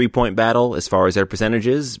wins the 3-point battle as far as their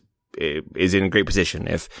percentages is in a great position.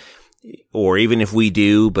 Even if we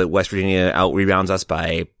do, but West Virginia out rebounds us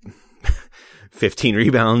by 15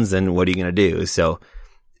 rebounds, then what are you going to do? So,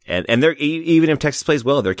 and they're, even if Texas plays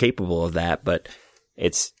well, they're capable of that, but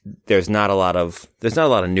there's not a lot of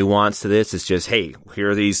nuance to this. It's just, hey, here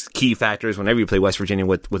are these key factors whenever you play West Virginia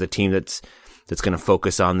with a team that's going to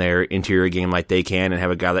focus on their interior game like they can and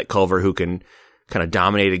have a guy like Culver who can kind of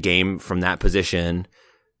dominate a game from that position,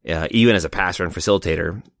 even as a passer and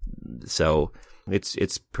facilitator. So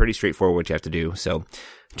it's pretty straightforward what you have to do. So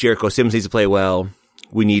Jericho Sims needs to play well.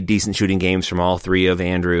 We need decent shooting games from all three of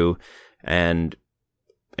Andrew and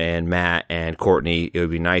Matt and Courtney. It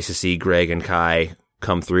would be nice to see Greg and Kai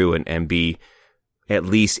come through and be at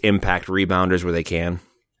least impact rebounders where they can.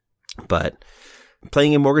 But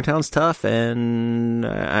playing in Morgantown's tough, and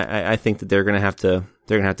I think that they're going to have to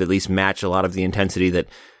at least match a lot of the intensity that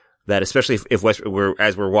especially if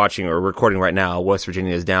as we're watching or recording right now, West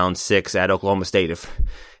Virginia is down 6 at Oklahoma State.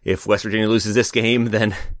 If West Virginia loses this game,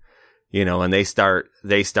 then and they start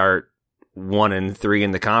 1-3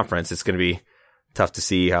 in the conference, it's going to be tough to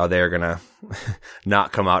see how they're going to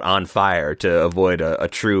not come out on fire to avoid a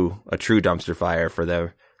true dumpster fire for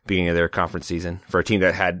the beginning of their conference season for a team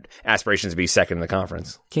that had aspirations to be second in the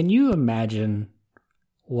conference. Can you imagine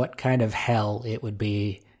what kind of hell it would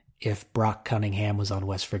be if Brock Cunningham was on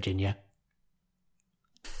West Virginia?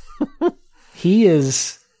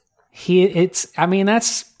 That's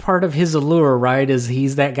part of his allure, right? Is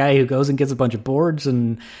he's that guy who goes and gets a bunch of boards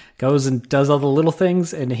and goes and does all the little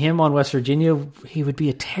things, and him on West Virginia, he would be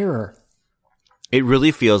a terror. It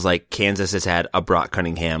really feels like Kansas has had a Brock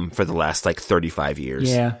Cunningham for the last 35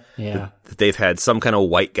 years. Yeah. They've had some kind of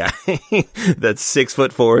white guy that's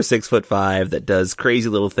 6'4", 6'5", that does crazy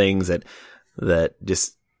little things that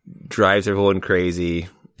just drives everyone crazy.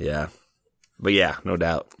 Yeah. But yeah, no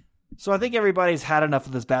doubt. So I think everybody's had enough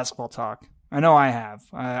of this basketball talk. I know I have.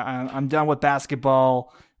 I'm done with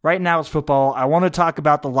basketball. Right now it's football. I want to talk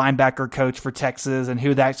about the linebacker coach for Texas and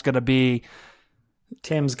who that's going to be.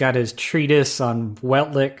 Tim's got his treatise on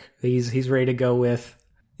Weltlich. He's ready to go with.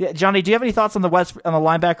 Yeah, Johnny, do you have any thoughts on the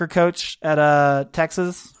linebacker coach at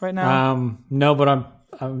Texas right now? No, but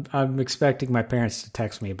I'm expecting my parents to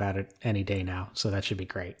text me about it any day now, so that should be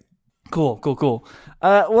great. Cool.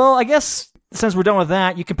 Well, I guess since we're done with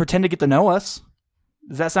that, you can pretend to get to know us.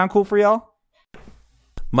 Does that sound cool for y'all?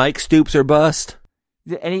 Mike Stoops or bust?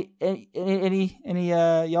 Any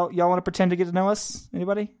y'all want to pretend to get to know us?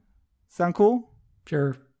 Anybody? Sound cool?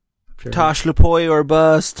 Sure. Tosh Lapoy or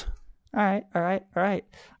bust? All right.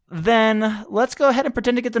 Then let's go ahead and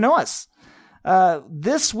pretend to get to know us.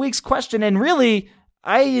 This week's question, and really,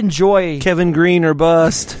 I enjoy Kevin Green or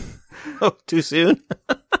bust? Oh, too soon?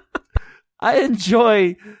 I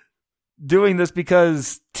enjoy doing this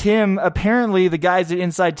because Tim, apparently the guys at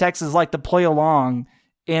Inside Texas like to play along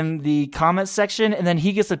in the comments section, and then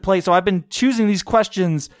he gets to play. So I've been choosing these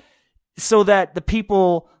questions so that the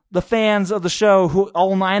people, the fans of the show, who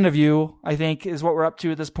all 9 of you, I think, is what we're up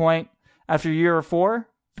to at this point after year 4,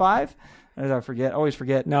 5. I always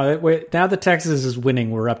forget. No, now that Texas is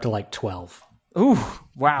winning, we're up to like 12. Ooh,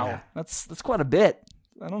 wow. Yeah. That's quite a bit.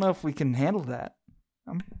 I don't know if we can handle that.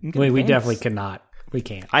 We definitely cannot. We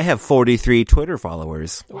can't. I have 43 Twitter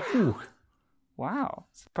followers. Ooh. Wow.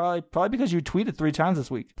 It's probably because you tweeted 3 times this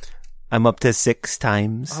week. I'm up to 6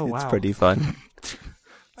 times. Oh, wow. It's pretty fun. It's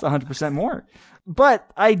 100% more. But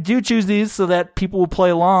I do choose these so that people will play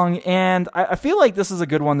along, and I feel like this is a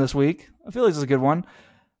good one this week.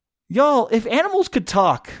 Y'all, if animals could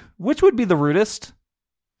talk, which would be the rudest?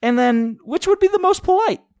 And then, which would be the most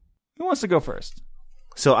polite? Who wants to go first?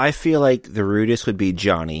 So I feel like the rudest would be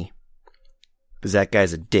Johnny, because that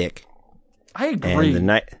guy's a dick. I agree. And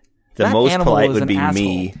the most polite would be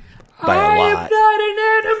me by a lot. I am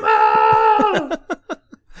not an animal!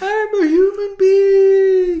 I'm a human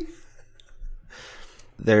being.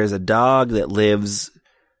 There's a dog that lives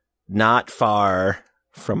not far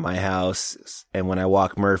from my house, and when I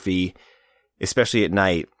walk Murphy, especially at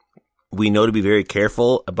night, we know to be very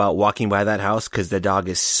careful about walking by that house because the dog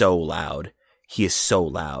is so loud. He is so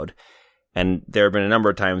loud. And there have been a number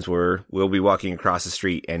of times where we'll be walking across the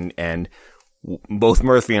street and both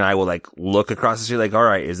Murphy and I will like look across the street like, all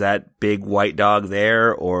right, is that big white dog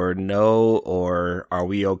there or no? Or are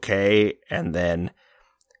we okay? And then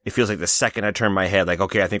it feels like the second I turn my head, like,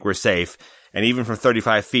 okay, I think we're safe. And even from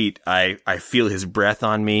 35 feet, I feel his breath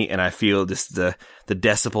on me and I feel just the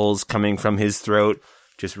decibels coming from his throat,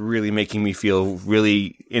 just really making me feel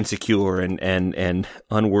really insecure and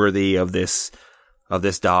unworthy of this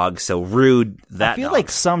dog. So rude. I feel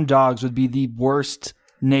like some dogs would be the worst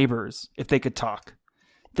neighbors if they could talk.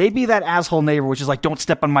 They'd be that asshole neighbor, which is like, don't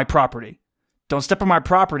step on my property. Don't step on my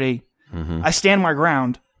property. Mm-hmm. I stand my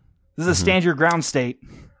ground. This is a stand your ground state.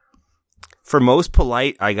 For most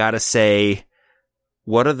polite, I gotta say,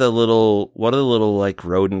 what are the little like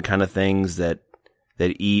rodent kind of things that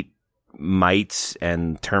eat mites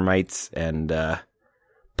and termites and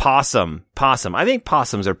possum. I think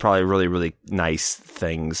possums are probably really, really nice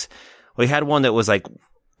things. We had one that was like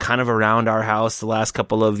kind of around our house the last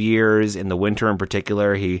couple of years. In the winter in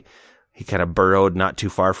particular, he kind of burrowed not too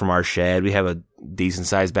far from our shed. We have a decent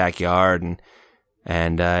sized backyard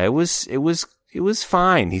and it was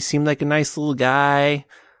fine. He seemed like a nice little guy.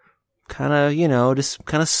 Kind of, just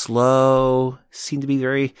kind of slow. Seemed to be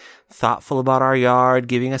very thoughtful about our yard,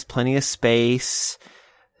 giving us plenty of space.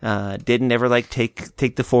 Didn't ever like take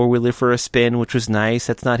the 4-wheeler for a spin, which was nice.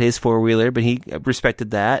 That's not his 4-wheeler, but he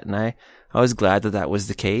respected that, and I was glad that was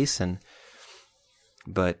the case.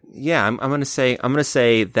 But yeah, I'm gonna say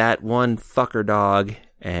that one fucker dog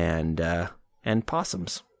and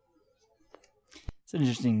possums. It's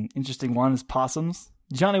an interesting one is possums.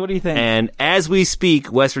 Johnny, what do you think? And as we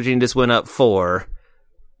speak, West Virginia just went up 4.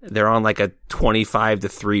 They're on like a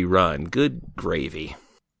 25-3 run. Good gravy.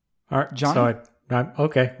 All right, Johnny. So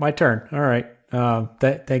okay, my turn. All right.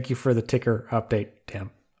 Thank you for the ticker update,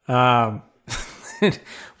 Tim.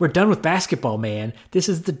 We're done with basketball, man. This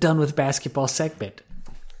is the done with basketball segment.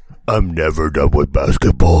 I'm never done with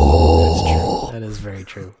basketball. That is very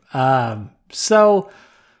true. So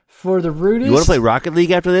for the rudest, you want to play Rocket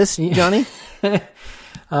League after this, Johnny? Which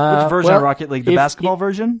version of Rocket League? The basketball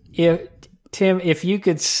version? Tim, if you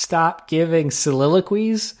could stop giving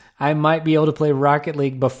soliloquies, I might be able to play Rocket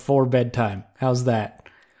League before bedtime. How's that?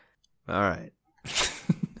 All right.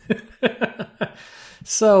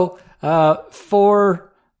 So,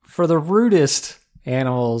 for the rudest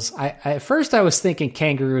animals, at first I was thinking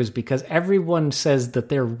kangaroos because everyone says that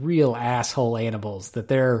they're real asshole animals, that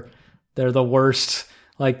they're the worst.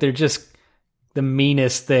 Like they're just the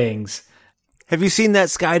meanest things. Have you seen that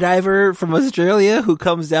skydiver from Australia who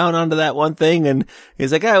comes down onto that one thing and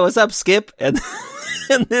he's like, "Hey, what's up, Skip?" And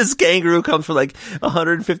and this kangaroo comes for like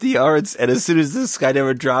 150 yards, and as soon as the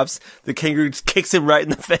skydiver drops, the kangaroo just kicks him right in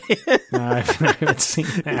the face. I haven't seen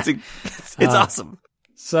that. It's awesome.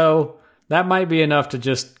 So that might be enough to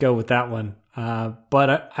just go with that one.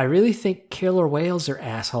 But I really think killer whales are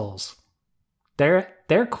assholes. They're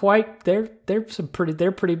pretty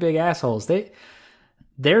big assholes.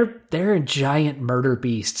 They're giant murder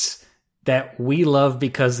beasts that we love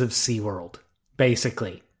because of SeaWorld,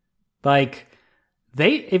 basically. Like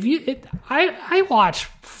I watch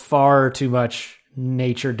far too much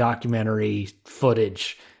nature documentary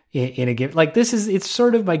footage in a game. Like it's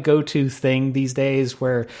sort of my go-to thing these days,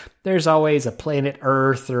 where there's always a Planet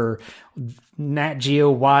Earth or Nat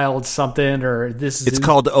Geo Wild something, or this. It's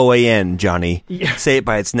called OAN, Johnny. Yeah. Say it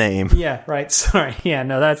by its name. Yeah, right. Sorry. Yeah,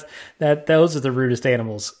 no, those are the rudest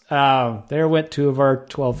animals. There went 2 of our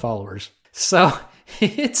 12 followers. So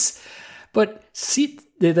see,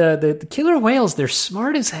 the killer whales, they're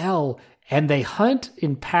smart as hell, and they hunt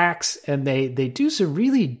in packs, and they do some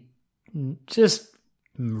really just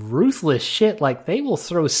ruthless shit. Like, they will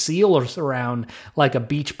throw seals around like a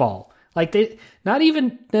beach ball. Like, they not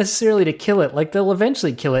even necessarily to kill it. Like, they'll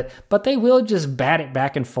eventually kill it, but they will just bat it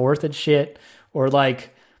back and forth and shit. Or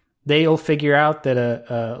like, they'll figure out that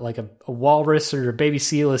a walrus or a baby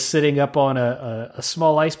seal is sitting up on a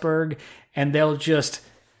small iceberg, and they'll just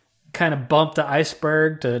kind of bump the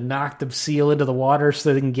iceberg to knock the seal into the water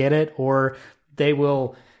so they can get it. Or they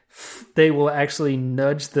will actually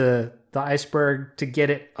nudge the iceberg to get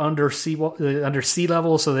it under sea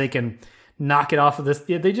level so they can knock it off of this.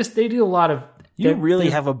 They do a lot of. You really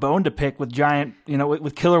have a bone to pick with giant,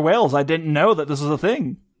 with killer whales. I didn't know that this was a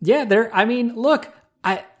thing. Yeah, they're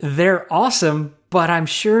awesome, but I'm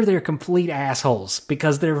sure they're complete assholes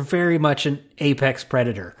because they're very much an apex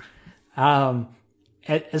predator.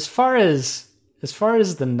 As far as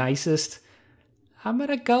the nicest, I'm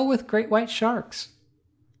gonna go with great white sharks.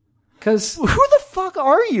 Because who the fuck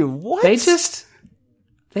are you? What?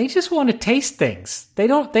 They just want to taste things. They're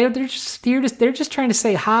just trying to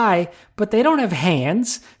say hi, but they don't have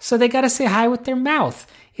hands, so they got to say hi with their mouth.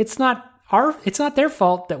 It's not their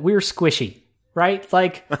fault that we're squishy, right?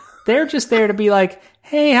 Like, they're just there to be like,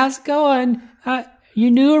 "Hey, how's it going? You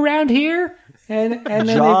new around here?" And then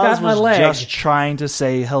they've got my leg. Just trying to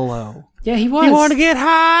say hello. Yeah, he was. You want to get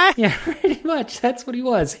high? Yeah, pretty much. That's what he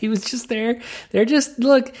was. He was just there.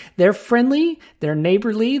 They're friendly. They're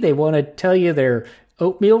neighborly. They want to tell you their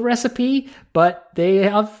oatmeal recipe, but they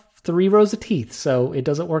have 3 rows of teeth, so it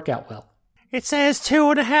doesn't work out well. It says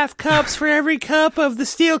 2.5 cups for every cup of the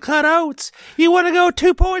steel cut oats. You want to go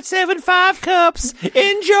 2.75 cups?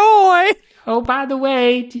 Enjoy! Oh, by the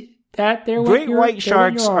way, great white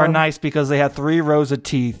sharks are nice because they have 3 rows of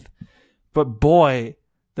teeth. But boy,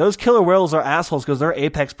 those killer whales are assholes because they're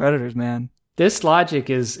apex predators, man. This logic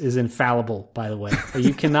is infallible, by the way.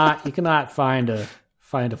 You cannot find a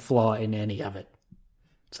flaw in any of it.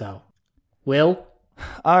 So, Will?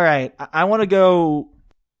 All right, I want to go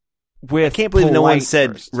with. I can't believe no one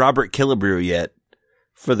said first. Robert Killebrew yet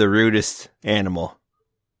for the rudest animal.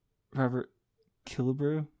 Robert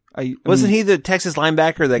Killebrew? Wasn't he the Texas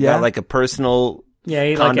linebacker that got like a personal? Yeah,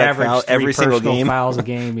 he averaged every single game. Fouls a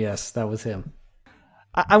game. Yes, that was him.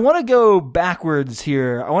 I want to go backwards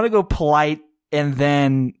here. I want to go polite and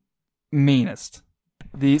then meanest. So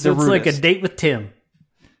it's rudest. like a date with Tim.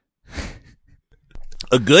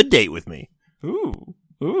 A good date with me. Ooh,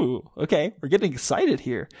 okay. We're getting excited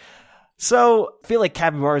here. So I feel like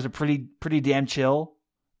capybaras are pretty damn chill.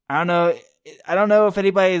 I don't know if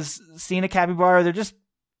anybody's seen a capybara. They're just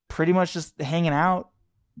pretty much just hanging out,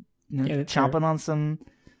 chomping on some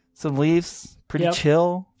leaves. Pretty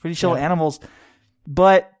chill animals.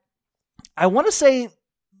 But I want to say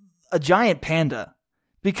a giant panda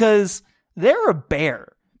because they're a bear.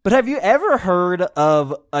 But have you ever heard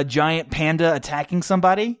of a giant panda attacking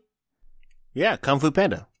somebody? Yeah, Kung Fu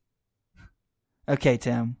Panda. Okay,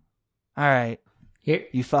 Tim. All right. Here,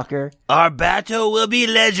 you fucker. Our battle will be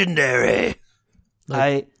legendary.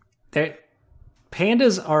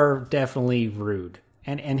 Pandas are definitely rude.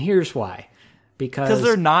 And here's why. Because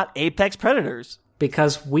they're not apex predators.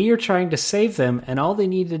 Because we are trying to save them, and all they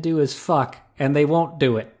need to do is fuck, and they won't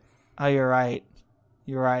do it. Oh, you're right.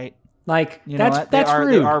 Like, that's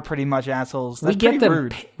rude. They are pretty much assholes. That's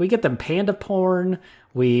rude. We get them panda porn.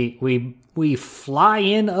 We fly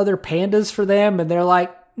in other pandas for them, and they're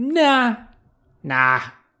like, nah.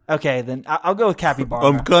 Okay, then I'll go with capybara.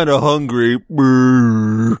 I'm kind of hungry.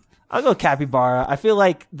 I'll go capybara. I feel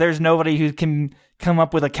like there's nobody who can come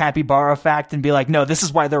up with a capybara fact and be like, no, this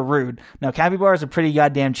is why they're rude. Now, capybaras are pretty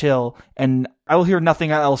goddamn chill, and I will hear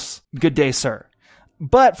nothing else. Good day, sir.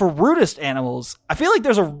 But for rudest animals, I feel like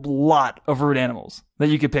there's a lot of rude animals that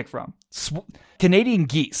you could pick from. Canadian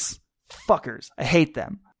geese. Fuckers. I hate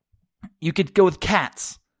them. You could go with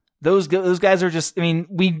cats. Those guys are just, I mean,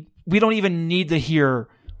 we don't even need to hear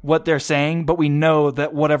what they're saying, but we know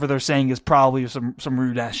that whatever they're saying is probably some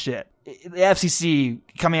rude ass shit. The FCC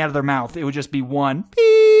coming out of their mouth, it would just be one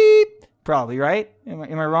beep, probably, right? Am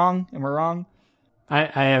I wrong? Am I wrong?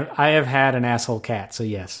 I have had an asshole cat, so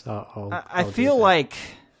yes. I feel like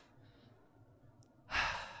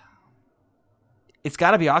it's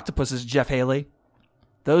got to be octopuses, Jeff Haley.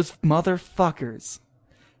 Those motherfuckers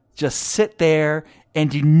just sit there and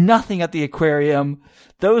do nothing at the aquarium.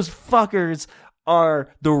 Those fuckers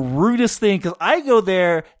are the rudest thing, because I go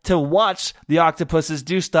there to watch the octopuses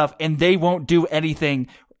do stuff and they won't do anything.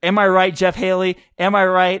 Am I right, Jeff Haley? Am I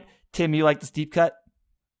right? Tim, you like this deep cut?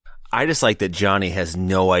 I just like that Johnny has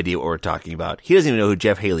no idea what we're talking about. He doesn't even know who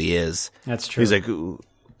Jeff Haley is. That's true. He's like,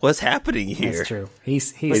 what's happening here? That's true. He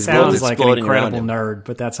sounds like an incredible nerd,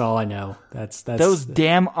 but that's all I know. That's those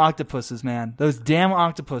damn octopuses, man. Those damn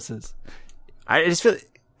octopuses. I just feel.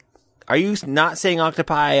 Are you not saying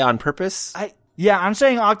octopi on purpose? Yeah, I'm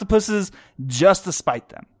saying octopuses just to spite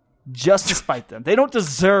them. Just to spite them. They don't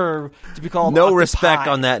deserve to be called No octopi. respect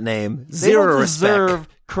on that name. They Zero don't respect. deserve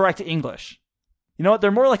correct English. You know what? They're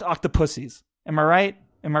more like octopussies. Am I right?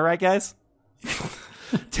 Am I right, guys?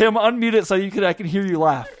 Tim, unmute it so I can hear you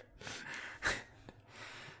laugh.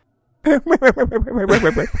 All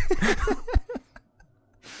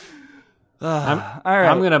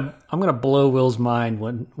right. I'm gonna blow Will's mind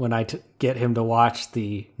when I get him to watch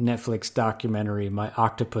the Netflix documentary My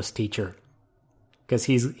Octopus Teacher, because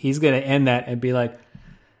he's gonna end that and be like,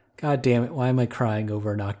 God damn it, why am I crying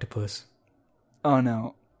over an octopus? Oh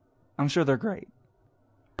no, I'm sure they're great,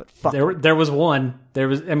 but fuck. There was one.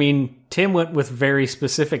 Tim went with very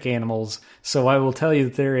specific animals, so I will tell you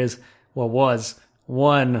that was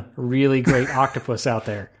one really great octopus out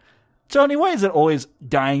there. Johnny, why is it always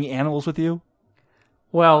dying animals with you?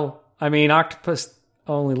 Well, octopus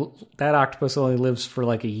only lives for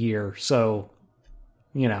like a year, so,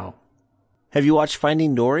 you know. Have you watched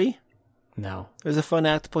Finding Dory? No. There's a fun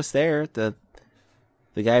octopus there. The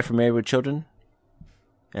guy from Married with Children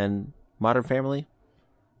and Modern Family.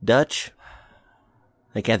 Dutch.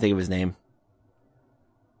 I can't think of his name.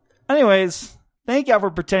 Anyways, thank y'all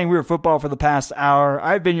for pretending we were football for the past hour.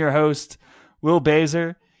 I've been your host, Will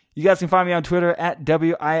Bazer. You guys can find me on Twitter at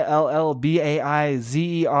WILLBAIZER.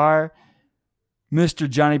 Mr.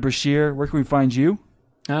 Johnny Brashear, where can we find you?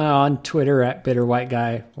 On Twitter at Bitter White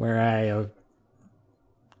Guy, where I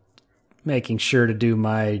making sure to do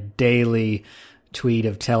my daily tweet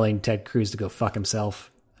of telling Ted Cruz to go fuck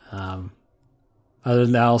himself. Other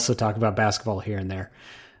than that, I also talk about basketball here and there.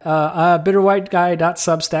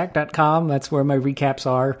 bitterwhiteguy.substack.com. That's where my recaps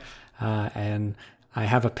are. And I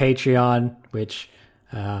have a Patreon, which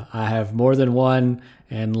I have more than one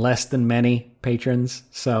and less than many patrons.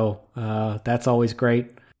 So that's always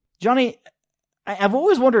great. Johnny, I've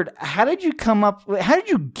always wondered, how did you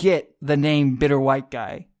get the name Bitter White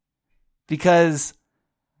Guy? Because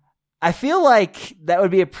I feel like that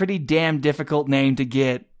would be a pretty damn difficult name to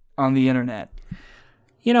get on the internet.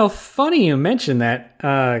 You know, funny you mention that,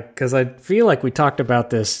 because I feel like we talked about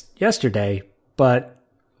this yesterday, but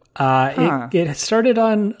it started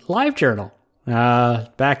on LiveJournal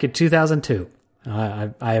back in 2002.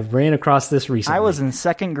 I ran across this recently. I was in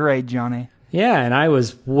second grade, Johnny. Yeah, and I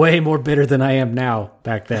was way more bitter than I am now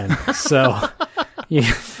back then. So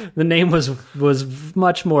yeah, the name was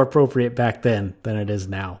much more appropriate back then than it is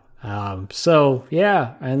now. So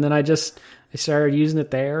yeah, and then I started using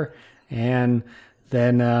it there, and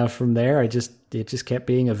then from there it just kept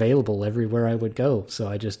being available everywhere I would go. So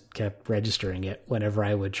I just kept registering it whenever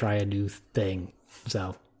I would try a new thing.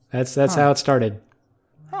 So that's how it started.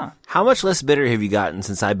 Huh. How much less bitter have you gotten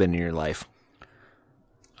since I've been in your life?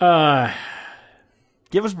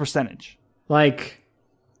 Give us a percentage. Like,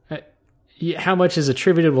 how much is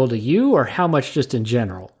attributable to you, or how much just in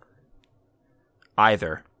general?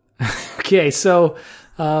 Either. Okay, so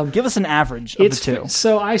give us an average of the two.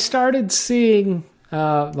 So I started seeing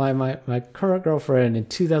my current girlfriend in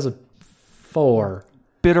 2004.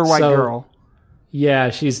 Bitter white girl. Yeah,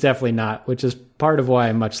 she's definitely not, which is part of why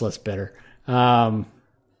I'm much less bitter.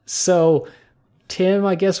 So Tim,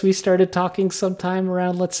 I guess we started talking sometime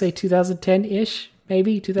around, let's say 2010-ish.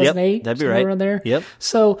 Maybe 2008, yep, that'd be right. Around there. Yep.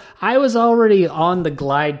 So I was already on the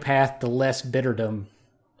glide path to less bitterdom,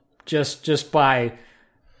 just by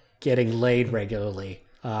getting laid regularly.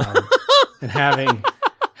 and having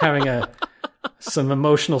some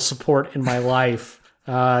emotional support in my life,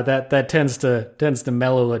 that tends to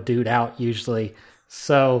mellow a dude out usually.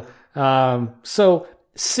 So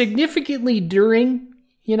significantly during,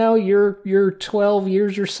 your 12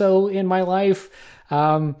 years or so in my life,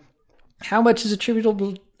 how much is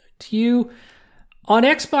attributable to you? On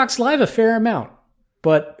Xbox Live, a fair amount.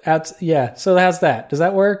 But, so how's that? Does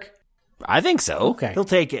that work? I think so. Okay. He'll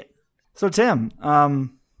take it. So, Tim,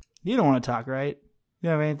 you don't want to talk, right? You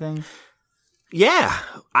have anything? Yeah,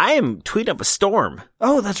 I am tweeting up a storm.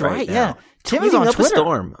 Oh, that's right. now. Yeah. Tim is Tweeting on up Twitter. a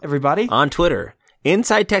storm. Everybody. On Twitter.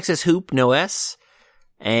 Inside Texas Hoop, no S.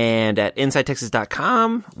 And at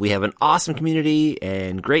InsideTexas.com, we have an awesome community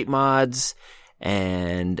and great mods.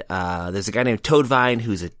 And there's a guy named Toadvine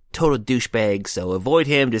who's a total douchebag, so avoid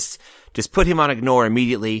him. Just put him on ignore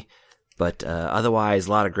immediately. But otherwise,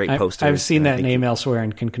 a lot of great posters. I've seen that name elsewhere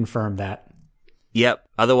and can confirm that. Yep.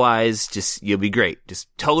 Otherwise, you'll be great.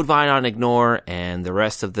 Just Toadvine on ignore, and the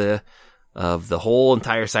rest of the whole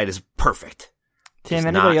entire site is perfect. Tim, Just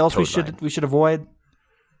anybody not else Toadvine. we should avoid?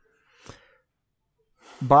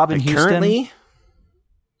 Bob in Houston. Currently,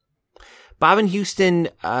 Bob in Houston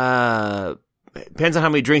depends on how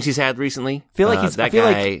many drinks he's had recently. I feel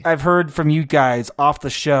like I've heard from you guys off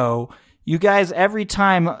the show. You guys, every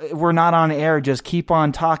time we're not on air, just keep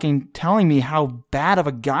on telling me how bad of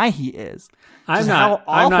a guy he is. I'm Just not how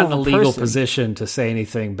awful in a of legal person. position to say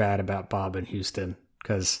anything bad about Bob in Houston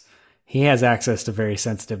because he has access to very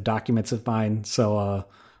sensitive documents of mine. So I'm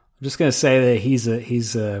just going to say that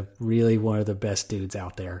he's really one of the best dudes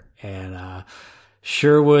out there, and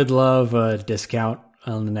sure would love a discount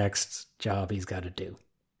on the next job he's got to do.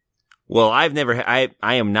 Well, I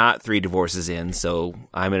am not 3 divorces in, so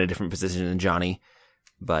I'm in a different position than Johnny.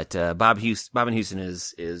 But Bob in Houston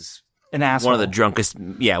is An asshole. one of the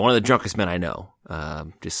drunkest men I know.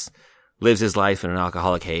 Just lives his life in an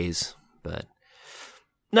alcoholic haze. But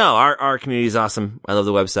no, our community is awesome. I love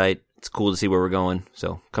the website. It's cool to see where we're going.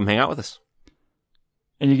 So come hang out with us.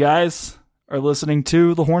 And you guys are listening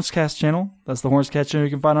to the Hornscast channel. That's the Hornscast channel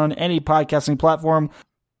you can find on any podcasting platform.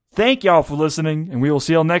 Thank y'all for listening, and we will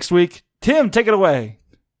see y'all next week. Tim, take it away.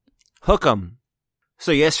 Hook 'em.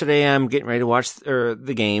 So yesterday I'm getting ready to watch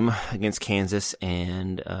the game against Kansas,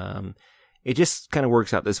 and it just kind of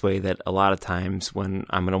works out this way that a lot of times when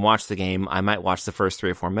I'm going to watch the game, I might watch the first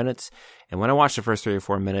 3 or 4 minutes. And when I watch the first 3 or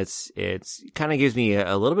 4 minutes, it kind of gives me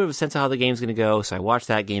a little bit of a sense of how the game's going to go. So I watched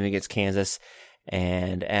that game against Kansas,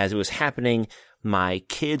 and as it was happening, my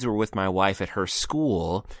kids were with my wife at her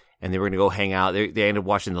school, and they were going to go hang out. They ended up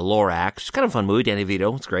watching The Lorax. It's kind of a fun movie. Danny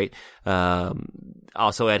DeVito. It's great.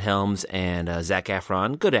 Also Ed Helms and Zac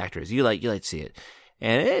Efron. Good actors. You like to see it.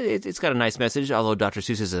 And it's got a nice message, although Dr.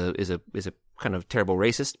 Seuss is a kind of terrible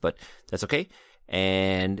racist, but that's okay.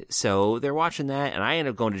 And so they're watching that, and I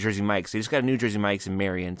ended up going to Jersey Mike's. They just got a new Jersey Mike's in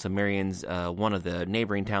Marion. So Marion's one of the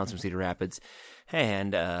neighboring towns from Cedar Rapids.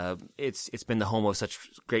 And it's been the home of such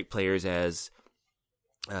great players as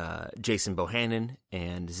Jason Bohannon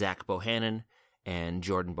and Zach Bohannon and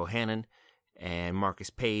Jordan Bohannon and Marcus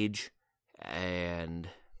Page, and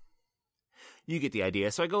you get the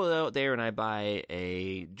idea. So I go out there and I buy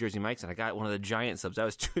a Jersey Mike's, and I got one of the giant subs.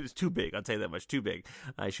 It was too big. I'll tell you that much. Too big.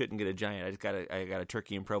 I shouldn't get a giant. I got a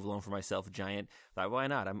turkey and provolone for myself, a giant. Thought, why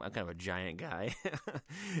not? I'm kind of a giant guy.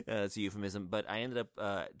 It's a euphemism. But I ended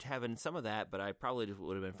up having some of that, but I probably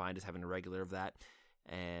would have been fine just having a regular of that.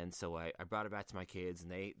 And so I brought it back to my kids,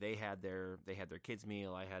 and they had their kids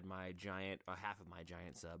meal. I had my giant, half of my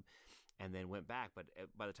giant sub, and then went back. But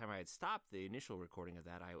by the time I had stopped the initial recording of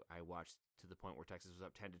that, I watched to the point where Texas was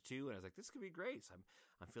up 10-2, and I was like, this could be great. So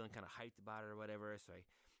I'm feeling kind of hyped about it or whatever. So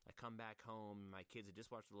I come back home. My kids had just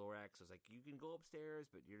watched the Lorax. So I was like, you can go upstairs,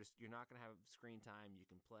 but you're not going to have screen time. You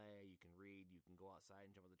can play, you can read, you can go outside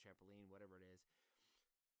and jump on the trampoline, whatever it is.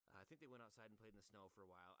 I think they went outside and played in the snow for a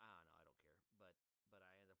while. I don't know. I don't care. But I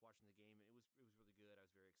ended up watching the game, and it was really good. I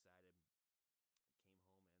was very excited.